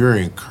you're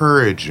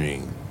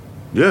encouraging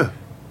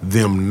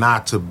them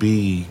not to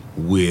be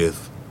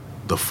with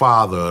the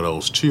father of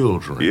those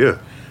children. Yeah.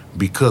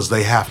 Because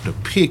they have to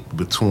pick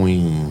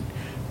between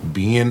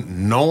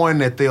knowing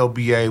that they'll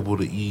be able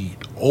to eat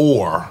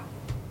or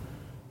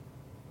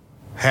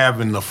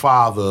having the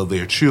father of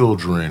their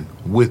children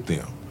with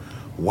them.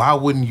 Why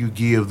wouldn't you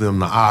give them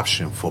the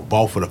option for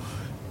both of them?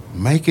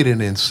 Make it an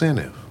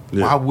incentive.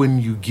 Yeah. Why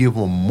wouldn't you give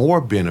them more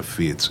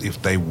benefits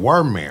if they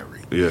were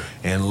married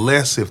and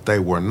less if they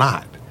were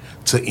not,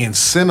 to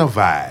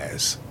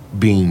incentivize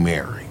being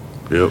married?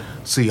 Yep.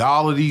 See,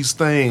 all of these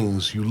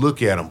things, you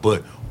look at them,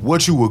 but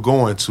what you were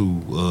going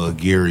to,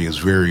 Gary, is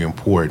very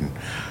important.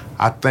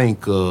 I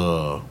think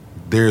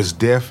there's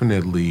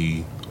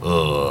definitely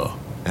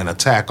an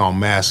attack on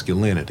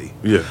masculinity.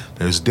 Yeah.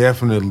 There's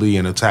definitely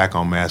an attack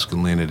on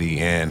masculinity,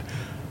 and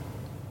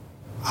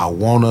I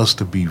want us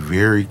to be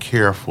very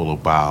careful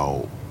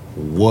about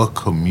what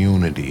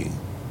community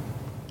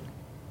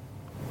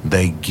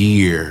they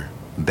gear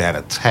that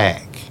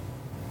attack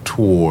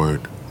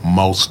toward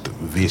most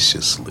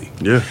viciously.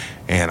 Yeah.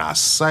 And I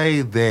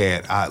say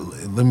that,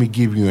 let me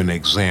give you an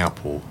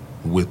example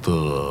with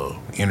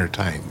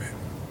entertainment.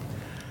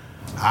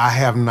 I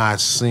have not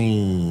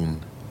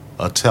seen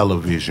a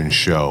television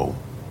show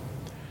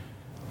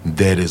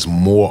that is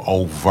more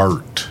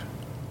overt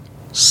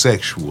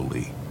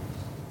sexually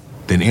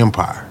than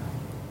Empire.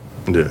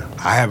 Yeah.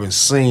 I haven't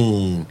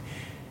seen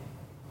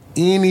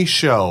any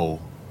show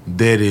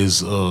that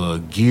is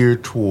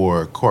geared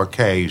toward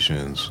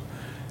Caucasians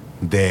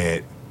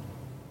that,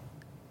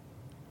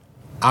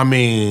 I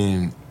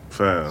mean,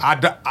 Fam.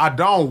 I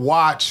don't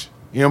watch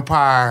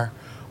Empire,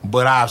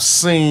 but I've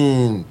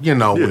seen, you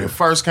know, when Yeah. it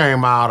first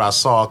came out, I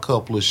saw a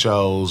couple of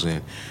shows,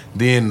 and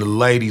then the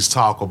ladies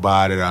talk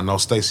about it. I know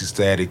Stacey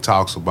Static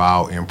talks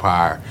about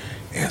Empire,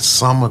 and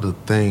some of the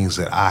things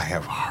that I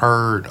have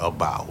heard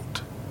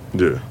about,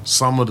 Yeah.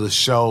 some of the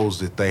shows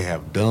that they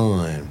have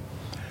done,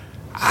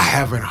 I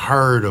haven't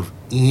heard of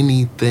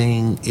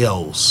anything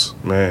else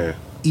Man.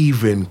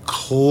 even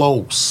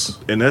close.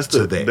 And that's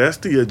to the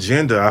that.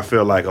 agenda, I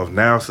feel like, of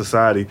now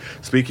society.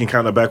 Speaking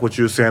kind of back what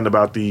you were saying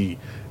about the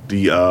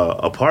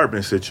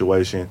apartment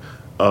situation,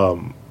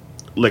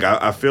 like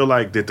I feel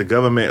like that the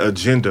government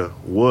agenda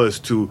was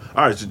to,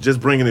 all right, so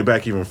just bringing it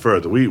back even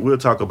further. We'll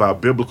talk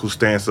about biblical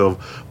stance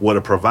of what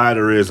a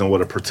provider is and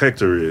what a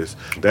protector is.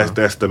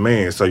 That's the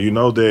man. So you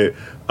know that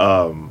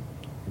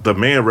the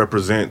man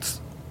represents,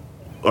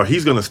 or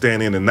he's going to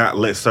stand in and not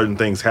let certain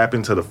things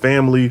happen to the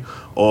family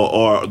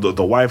or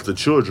the wife, the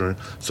children.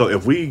 So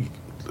if we,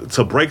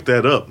 to break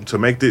that up, to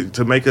make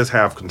us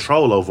have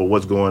control over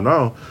what's going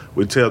on,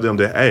 we tell them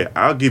that, hey,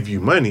 I'll give you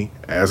money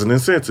as an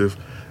incentive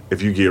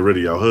if you get rid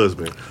of your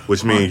husband,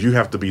 which means you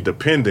have to be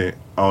dependent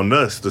on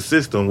us, the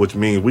system, which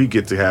means we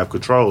get to have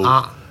control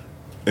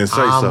and say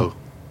so.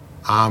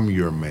 I'm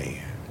your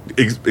man.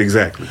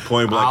 Exactly.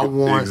 Point blank. I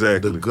want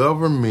exactly. the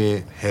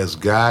government has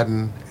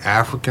gotten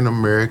African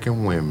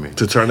American women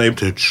To turn they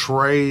to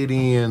trade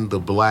in the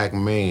black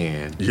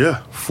man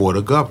yeah. for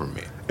the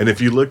government. And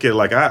if you look at,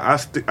 like, I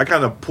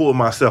kind of pulled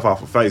myself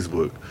off of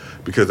Facebook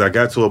because I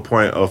got to a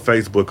point of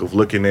Facebook of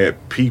looking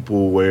at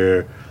people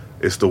where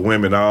it's the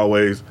women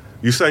always.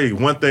 You say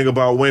one thing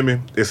about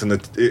women, it's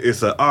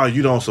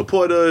you don't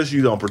support us,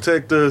 you don't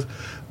protect us.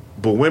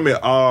 But women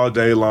all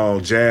day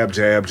long jab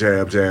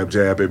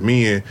at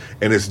men,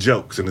 and it's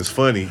jokes and it's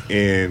funny.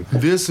 And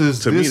This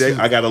is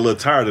I got a little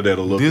tired of that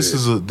a little bit.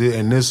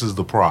 This is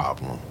the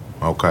problem.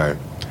 Okay.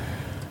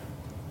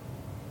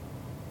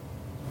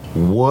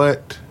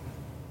 What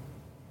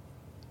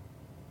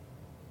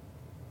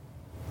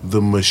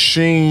the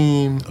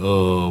machine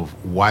of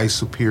white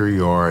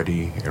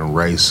superiority and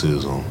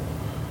racism,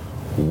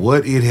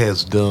 what it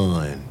has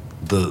done,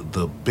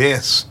 the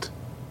best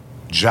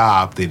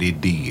job that it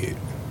did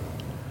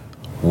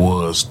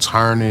was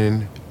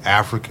turning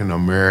African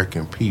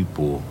American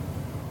people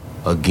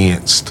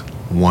against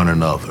one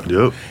another.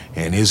 Yep.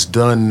 And it's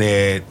done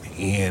that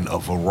in a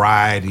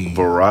variety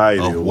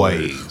of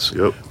ways.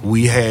 Yep.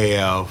 We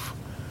have,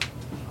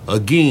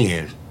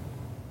 again,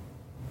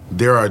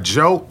 there are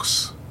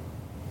jokes,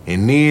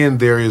 and then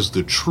there is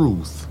the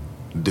truth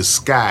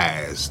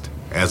disguised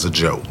as a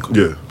joke.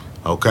 Yeah.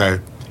 Okay?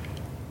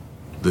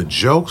 The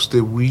jokes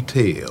that we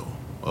tell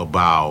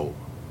about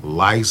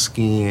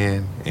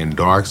light-skinned and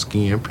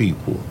dark-skinned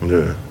people,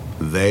 Yeah.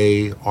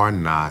 they are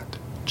not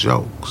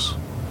jokes.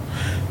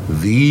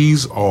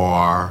 These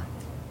are,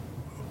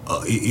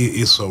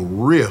 it's a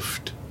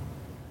rift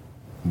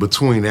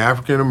between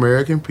African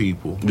American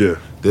people Yeah.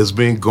 that's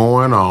been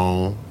going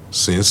on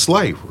since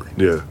slavery.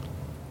 Yeah.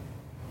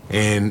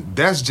 And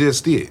that's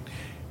just it.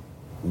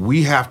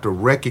 We have to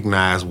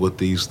recognize what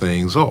these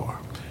things are.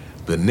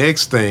 The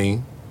next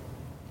thing,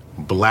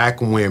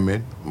 black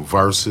women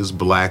versus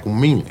black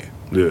men.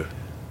 Yeah.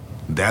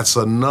 That's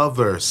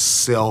another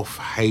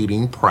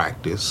self-hating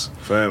practice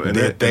Fam, and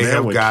that that they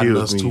have one gotten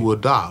kills us me. to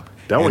adopt.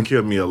 That one And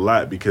killed me a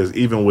lot because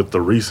even with the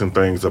recent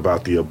things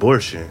about the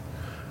abortion,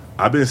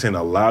 I've been seeing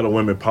a lot of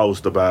women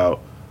post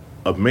about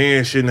a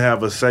man shouldn't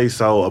have a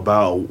say-so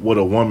about what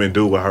a woman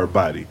do with her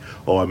body,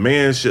 or a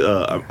man should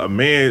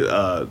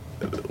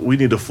we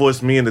need to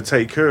force men to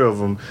take care of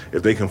them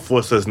if they can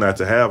force us not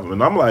to have them.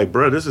 And I'm like,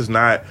 bro, this is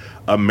not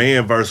a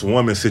man versus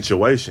woman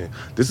situation.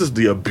 This is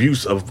the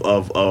abuse of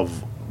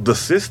the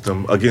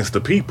system against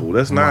the people.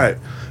 That's not.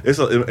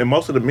 And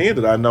most of the men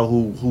that I know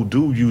who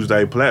do use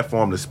their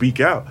platform to speak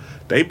out,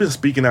 they've been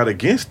speaking out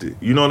against it.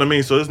 You know what I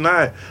mean? So it's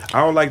not.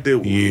 I don't like that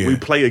we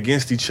play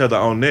against each other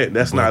on that.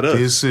 That's not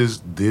us.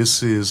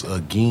 This is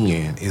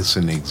again, it's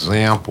an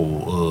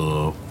example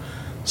of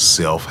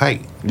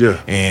self-hate.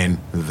 Yeah. And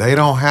they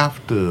don't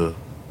have to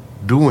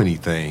do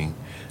anything.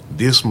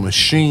 This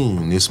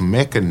machine, this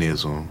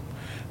mechanism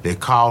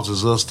that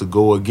causes us to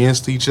go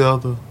against each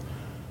other,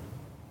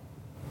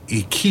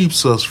 it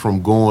keeps us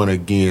from going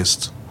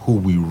against who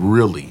we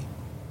really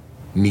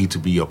need to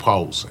be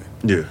opposing.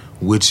 Yeah.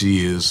 Which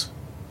is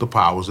the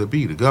powers that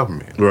be, the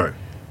government. Right.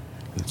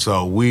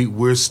 So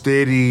we're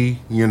steady,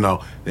 and I'm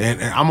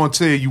gonna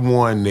tell you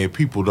one that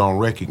people don't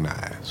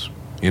recognize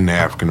in the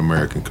African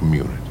American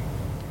community: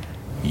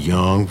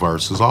 young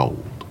versus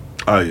old.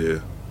 Oh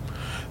yeah.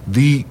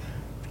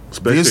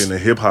 Especially in the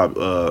hip hop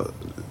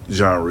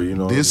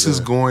genre, This is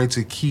going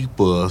to keep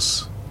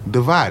us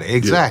divided.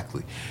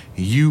 Exactly.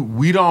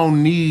 We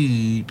don't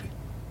need,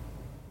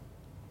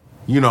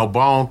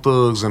 Bone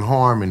Thugs and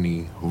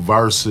Harmony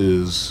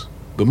versus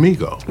the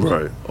Migos.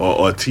 Right.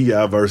 Or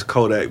T.I. versus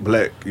Kodak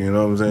Black, you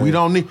know what I'm saying? We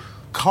don't need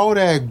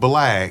Kodak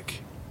Black.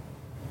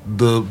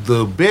 The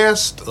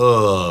best,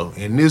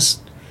 and this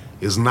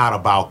is not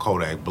about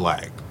Kodak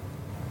Black.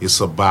 It's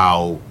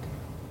about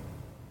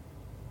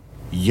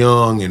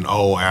young and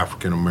old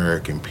African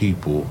American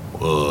people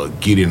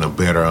getting a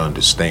better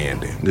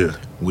understanding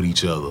with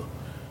each other.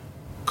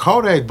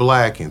 Kodak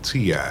Black and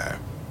T.I.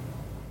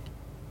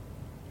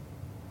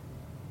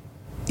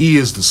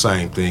 is the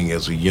same thing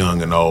as a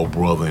young and old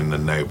brother in the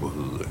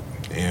neighborhood.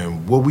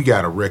 And what we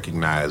got to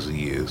recognize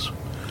is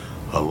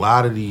a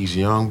lot of these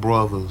young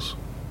brothers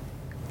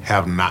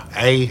have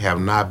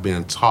not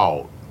been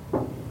taught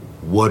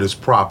what is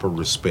proper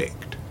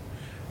respect.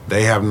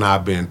 They have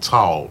not been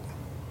taught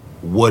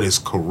what is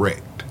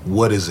correct,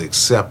 what is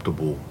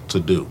acceptable to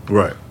do.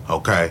 Right.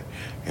 Okay?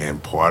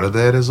 And part of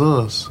that is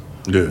us.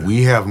 Yeah.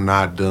 We have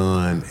not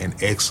done an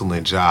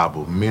excellent job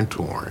of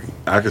mentoring.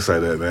 I can say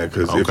that, man,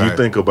 because if you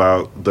think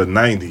about the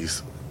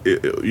 90s,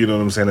 you know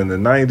what I'm saying, in the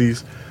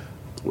 90s,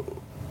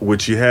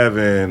 which you have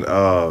in,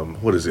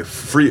 what is it,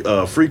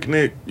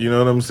 Freaknik, you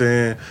know what I'm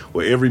saying,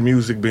 where every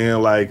music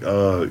being like,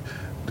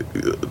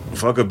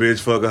 fuck a bitch,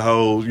 fuck a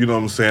hoe, you know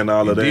what I'm saying,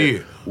 all of that. Yeah.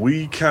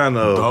 We kind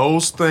of...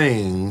 Those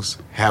things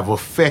have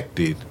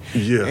affected.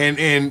 Yeah.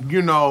 And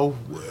you know,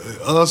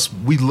 us,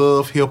 we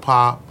love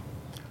hip-hop.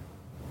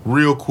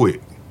 Real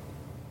quick,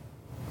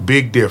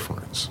 big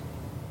difference.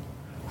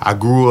 I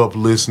grew up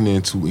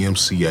listening to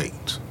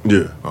MC8.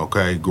 Yeah.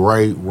 Okay,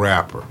 great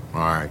rapper.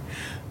 All right.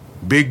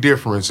 Big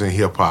difference in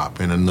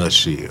hip-hop in a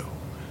nutshell.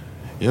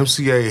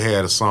 MC8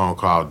 had a song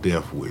called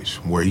Death Wish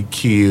where he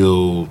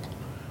killed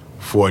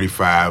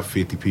 45,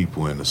 50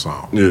 people in the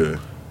song. Yeah.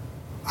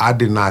 I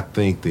did not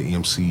think that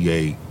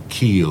MC8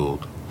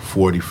 killed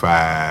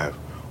 45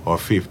 or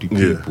 50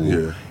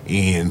 people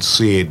in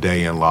said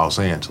day in Los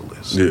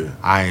Angeles. Yeah.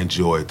 I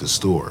enjoyed the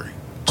story.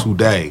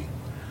 Today,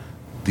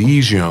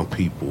 these young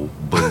people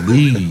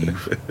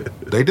believe,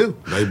 they do.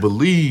 They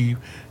believe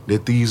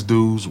that these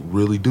dudes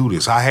really do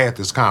this. I had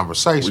this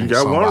conversation You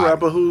got with one somebody.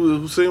 rapper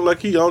who seemed like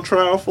he on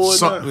trial for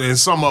it now. And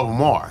some of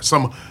them are.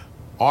 Some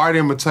art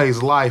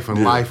imitates life,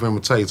 and life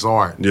imitates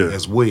art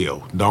as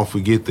well. Don't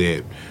forget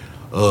that.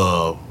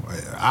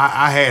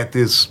 I had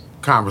this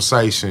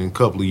conversation a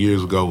couple of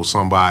years ago with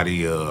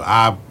somebody.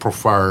 I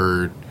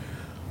preferred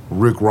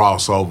Rick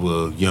Ross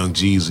over Young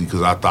Jeezy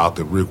because I thought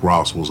that Rick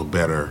Ross was a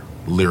better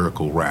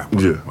lyrical rapper.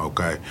 Yeah.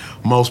 Okay.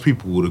 Most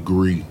people would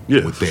agree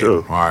with that.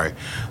 Sure. All right.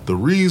 The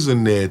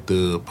reason that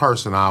the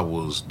person I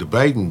was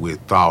debating with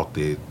thought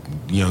that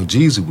Young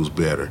Jeezy was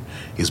better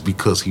is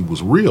because he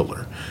was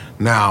realer.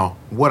 Now,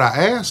 what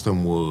I asked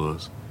him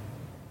was,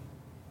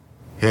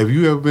 have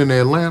you ever been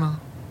to Atlanta?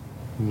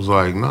 He was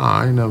like,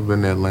 nah, I ain't never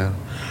been to Atlanta.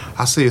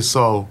 I said,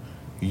 so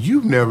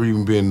you've never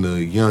even been to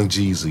Young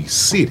Jeezy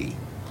City.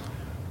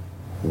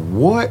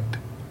 What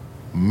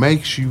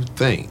makes you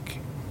think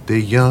that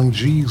Young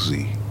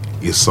Jeezy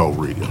is so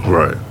real?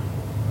 Right.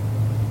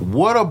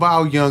 What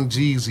about Young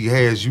Jeezy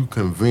has you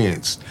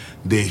convinced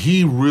that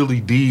he really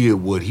did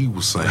what he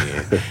was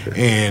saying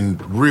and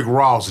Rick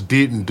Ross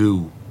didn't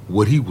do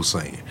what he was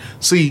saying?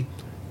 See,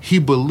 he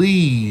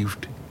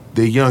believed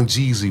that Young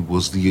Jeezy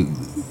was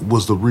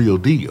the real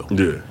deal.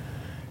 Yeah.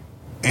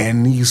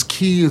 And these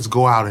kids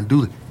go out and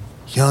do it.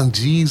 Young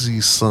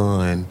Jeezy's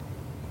son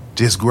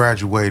just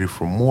graduated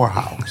from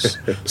Morehouse.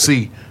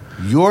 See,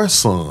 your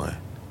son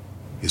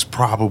is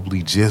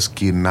probably just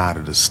getting out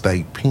of the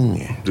state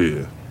pen.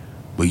 Yeah.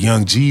 But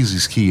Young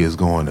Jeezy's kid is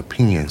going to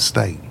Penn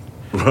State.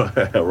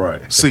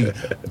 Right. See,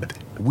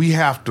 we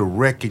have to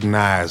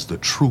recognize the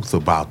truth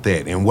about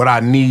that. And what I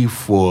need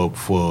for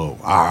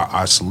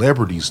our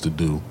celebrities to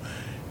do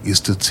is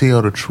to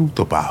tell the truth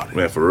about it.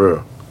 Man, for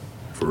real.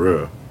 For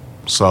real.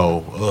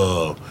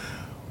 So,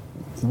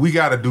 we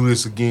got to do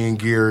this again,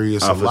 Gary.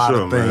 It's a lot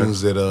of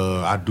things that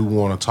I do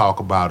want to talk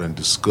about and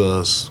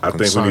discuss. I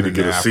think we need to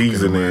get a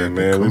season in,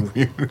 man.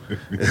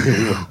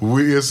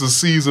 It's a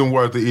season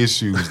worth of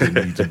issues that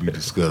need to be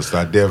discussed.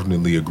 I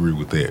definitely agree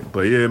with that.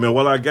 But yeah, man,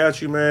 well, I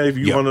got you, man. If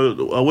you want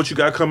to, what you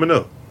got coming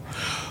up?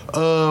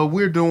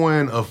 We're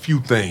doing a few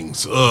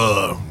things.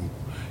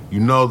 You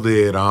know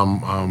that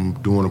I'm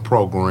doing a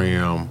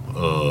program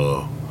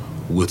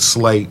with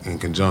Slate, in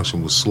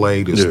conjunction with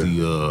Slate. It's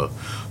the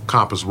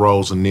Compass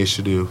Rose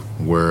Initiative,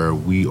 where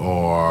we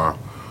are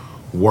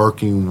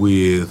working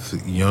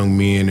with young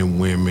men and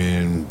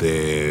women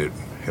that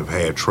have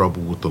had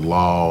trouble with the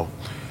law.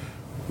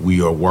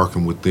 We are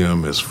working with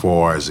them as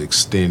far as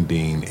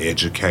extending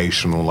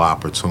educational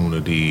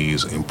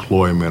opportunities,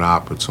 employment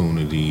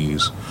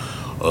opportunities,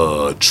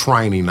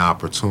 training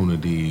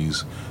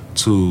opportunities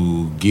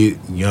to get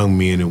young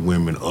men and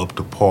women up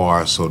to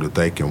par so that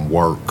they can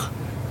work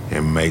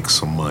and make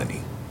some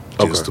money.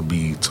 Just to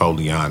be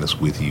totally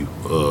honest with you,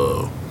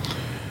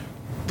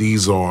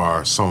 these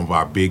are some of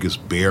our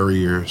biggest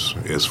barriers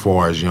as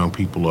far as young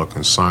people are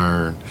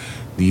concerned.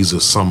 These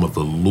are some of the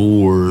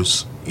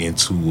lures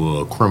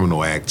into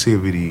criminal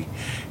activity,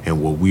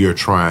 and what we are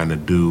trying to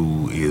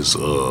do is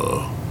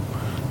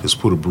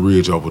put a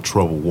bridge over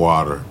troubled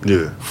water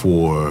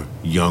for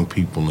young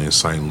people in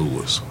St.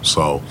 Louis.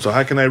 So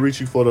how can I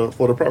reach you for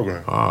the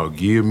program?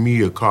 Give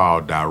me a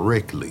call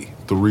directly,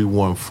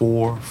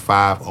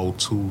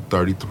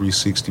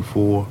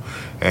 314-502-3364.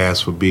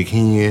 Ask for Big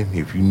Hen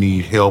if you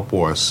need help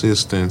or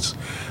assistance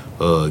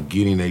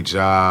getting a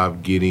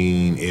job,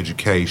 getting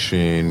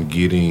education,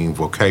 getting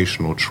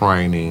vocational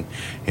training,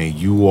 and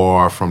you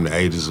are from the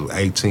ages of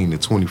 18 to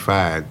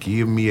 25,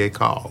 give me a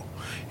call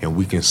and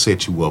we can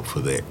set you up for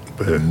that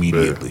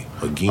immediately.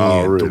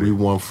 Again,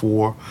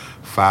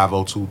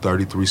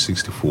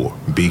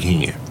 314-502-3364. Big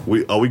Hen.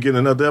 Are we getting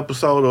another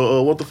episode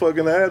of What the Fuck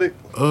in the Attic?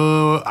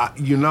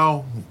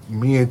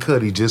 Me and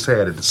Cuddy just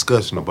had a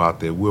discussion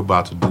about that. We're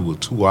about to do a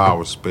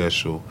 2-hour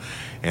special,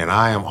 and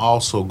I am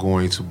also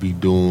going to be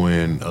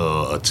doing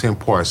a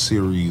 10-part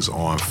series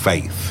on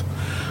faith.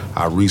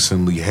 I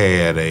recently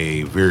had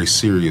a very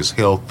serious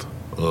health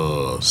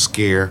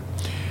scare,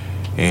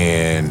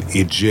 and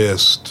it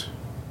just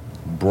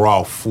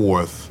brought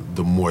forth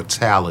the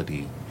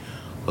mortality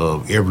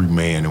of every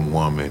man and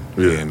woman,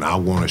 and I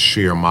want to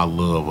share my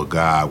love of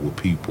God with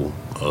people.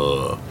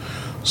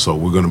 So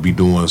we're going to be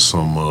doing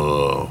some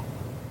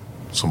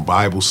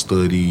Bible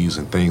studies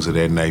and things of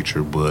that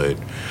nature, but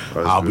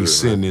I'll be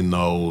sending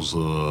those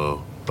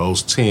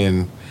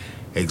 10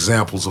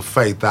 examples of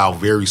faith out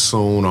very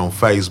soon on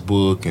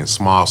Facebook and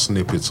small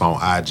snippets on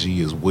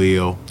IG as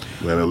well.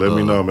 Man, let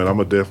me know, man. I'm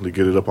going to definitely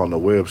get it up on the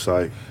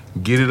website.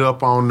 Get it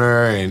up on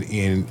there, and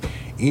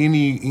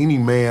any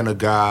man or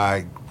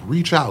guy,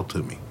 reach out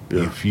to me.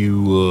 Yeah. If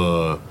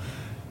you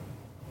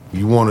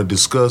want to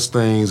discuss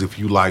things, if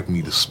you like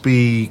me to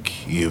speak,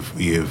 if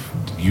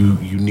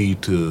you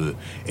need to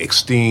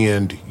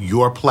extend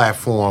your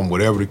platform,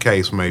 whatever the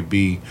case may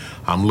be,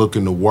 I'm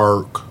looking to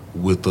work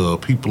with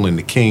people in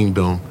the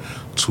kingdom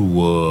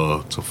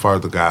to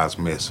further God's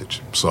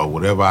message. So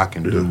whatever I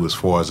can do as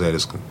far as that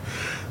is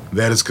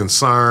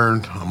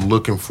concerned, I'm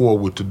looking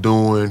forward to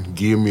doing.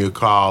 Give me a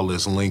call.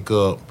 Let's link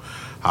up.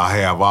 I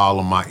have all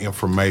of my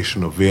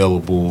information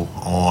available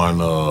on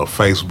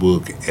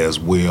Facebook as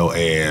well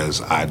as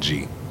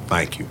IG.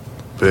 Thank you.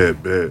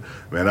 Bet.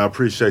 Man, I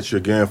appreciate you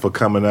again for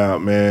coming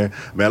out, man.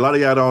 Man, a lot of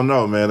y'all don't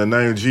know, man, the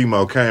name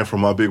G-Mo came from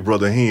my big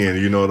brother Hen,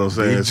 you know what I'm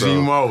saying? Big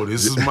G-Mo,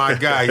 this is my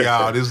guy,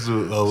 y'all. This is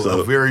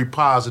a very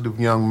positive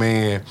young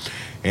man.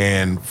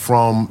 And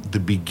from the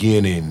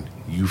beginning,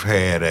 you've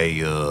had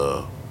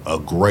a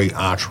great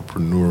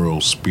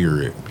entrepreneurial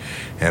spirit.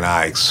 And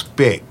I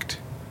expect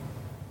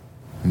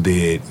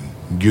that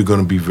you're going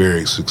to be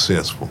very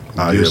successful.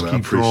 Just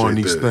keep throwing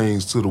these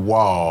things to the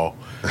wall,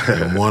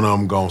 and one of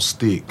them going to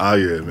stick.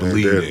 Man,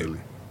 believe definitely.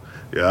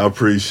 It. Yeah, I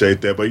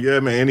appreciate that. But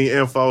yeah, man, any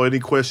info, any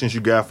questions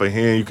you got for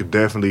him, you can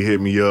definitely hit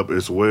me up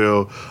as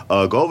well.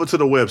 Go over to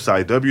the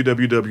website,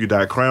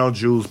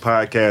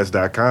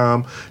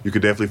 www.crownjewelspodcast.com. You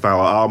can definitely find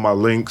all my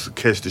links,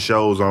 catch the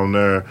shows on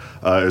there,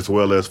 as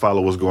well as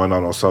follow what's going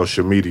on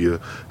social media.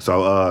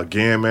 So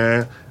again,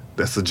 man,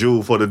 that's the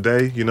jewel for the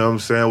day. You know what I'm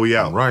saying? We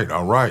out.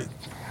 All right.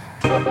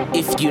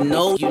 If you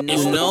know, you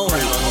know.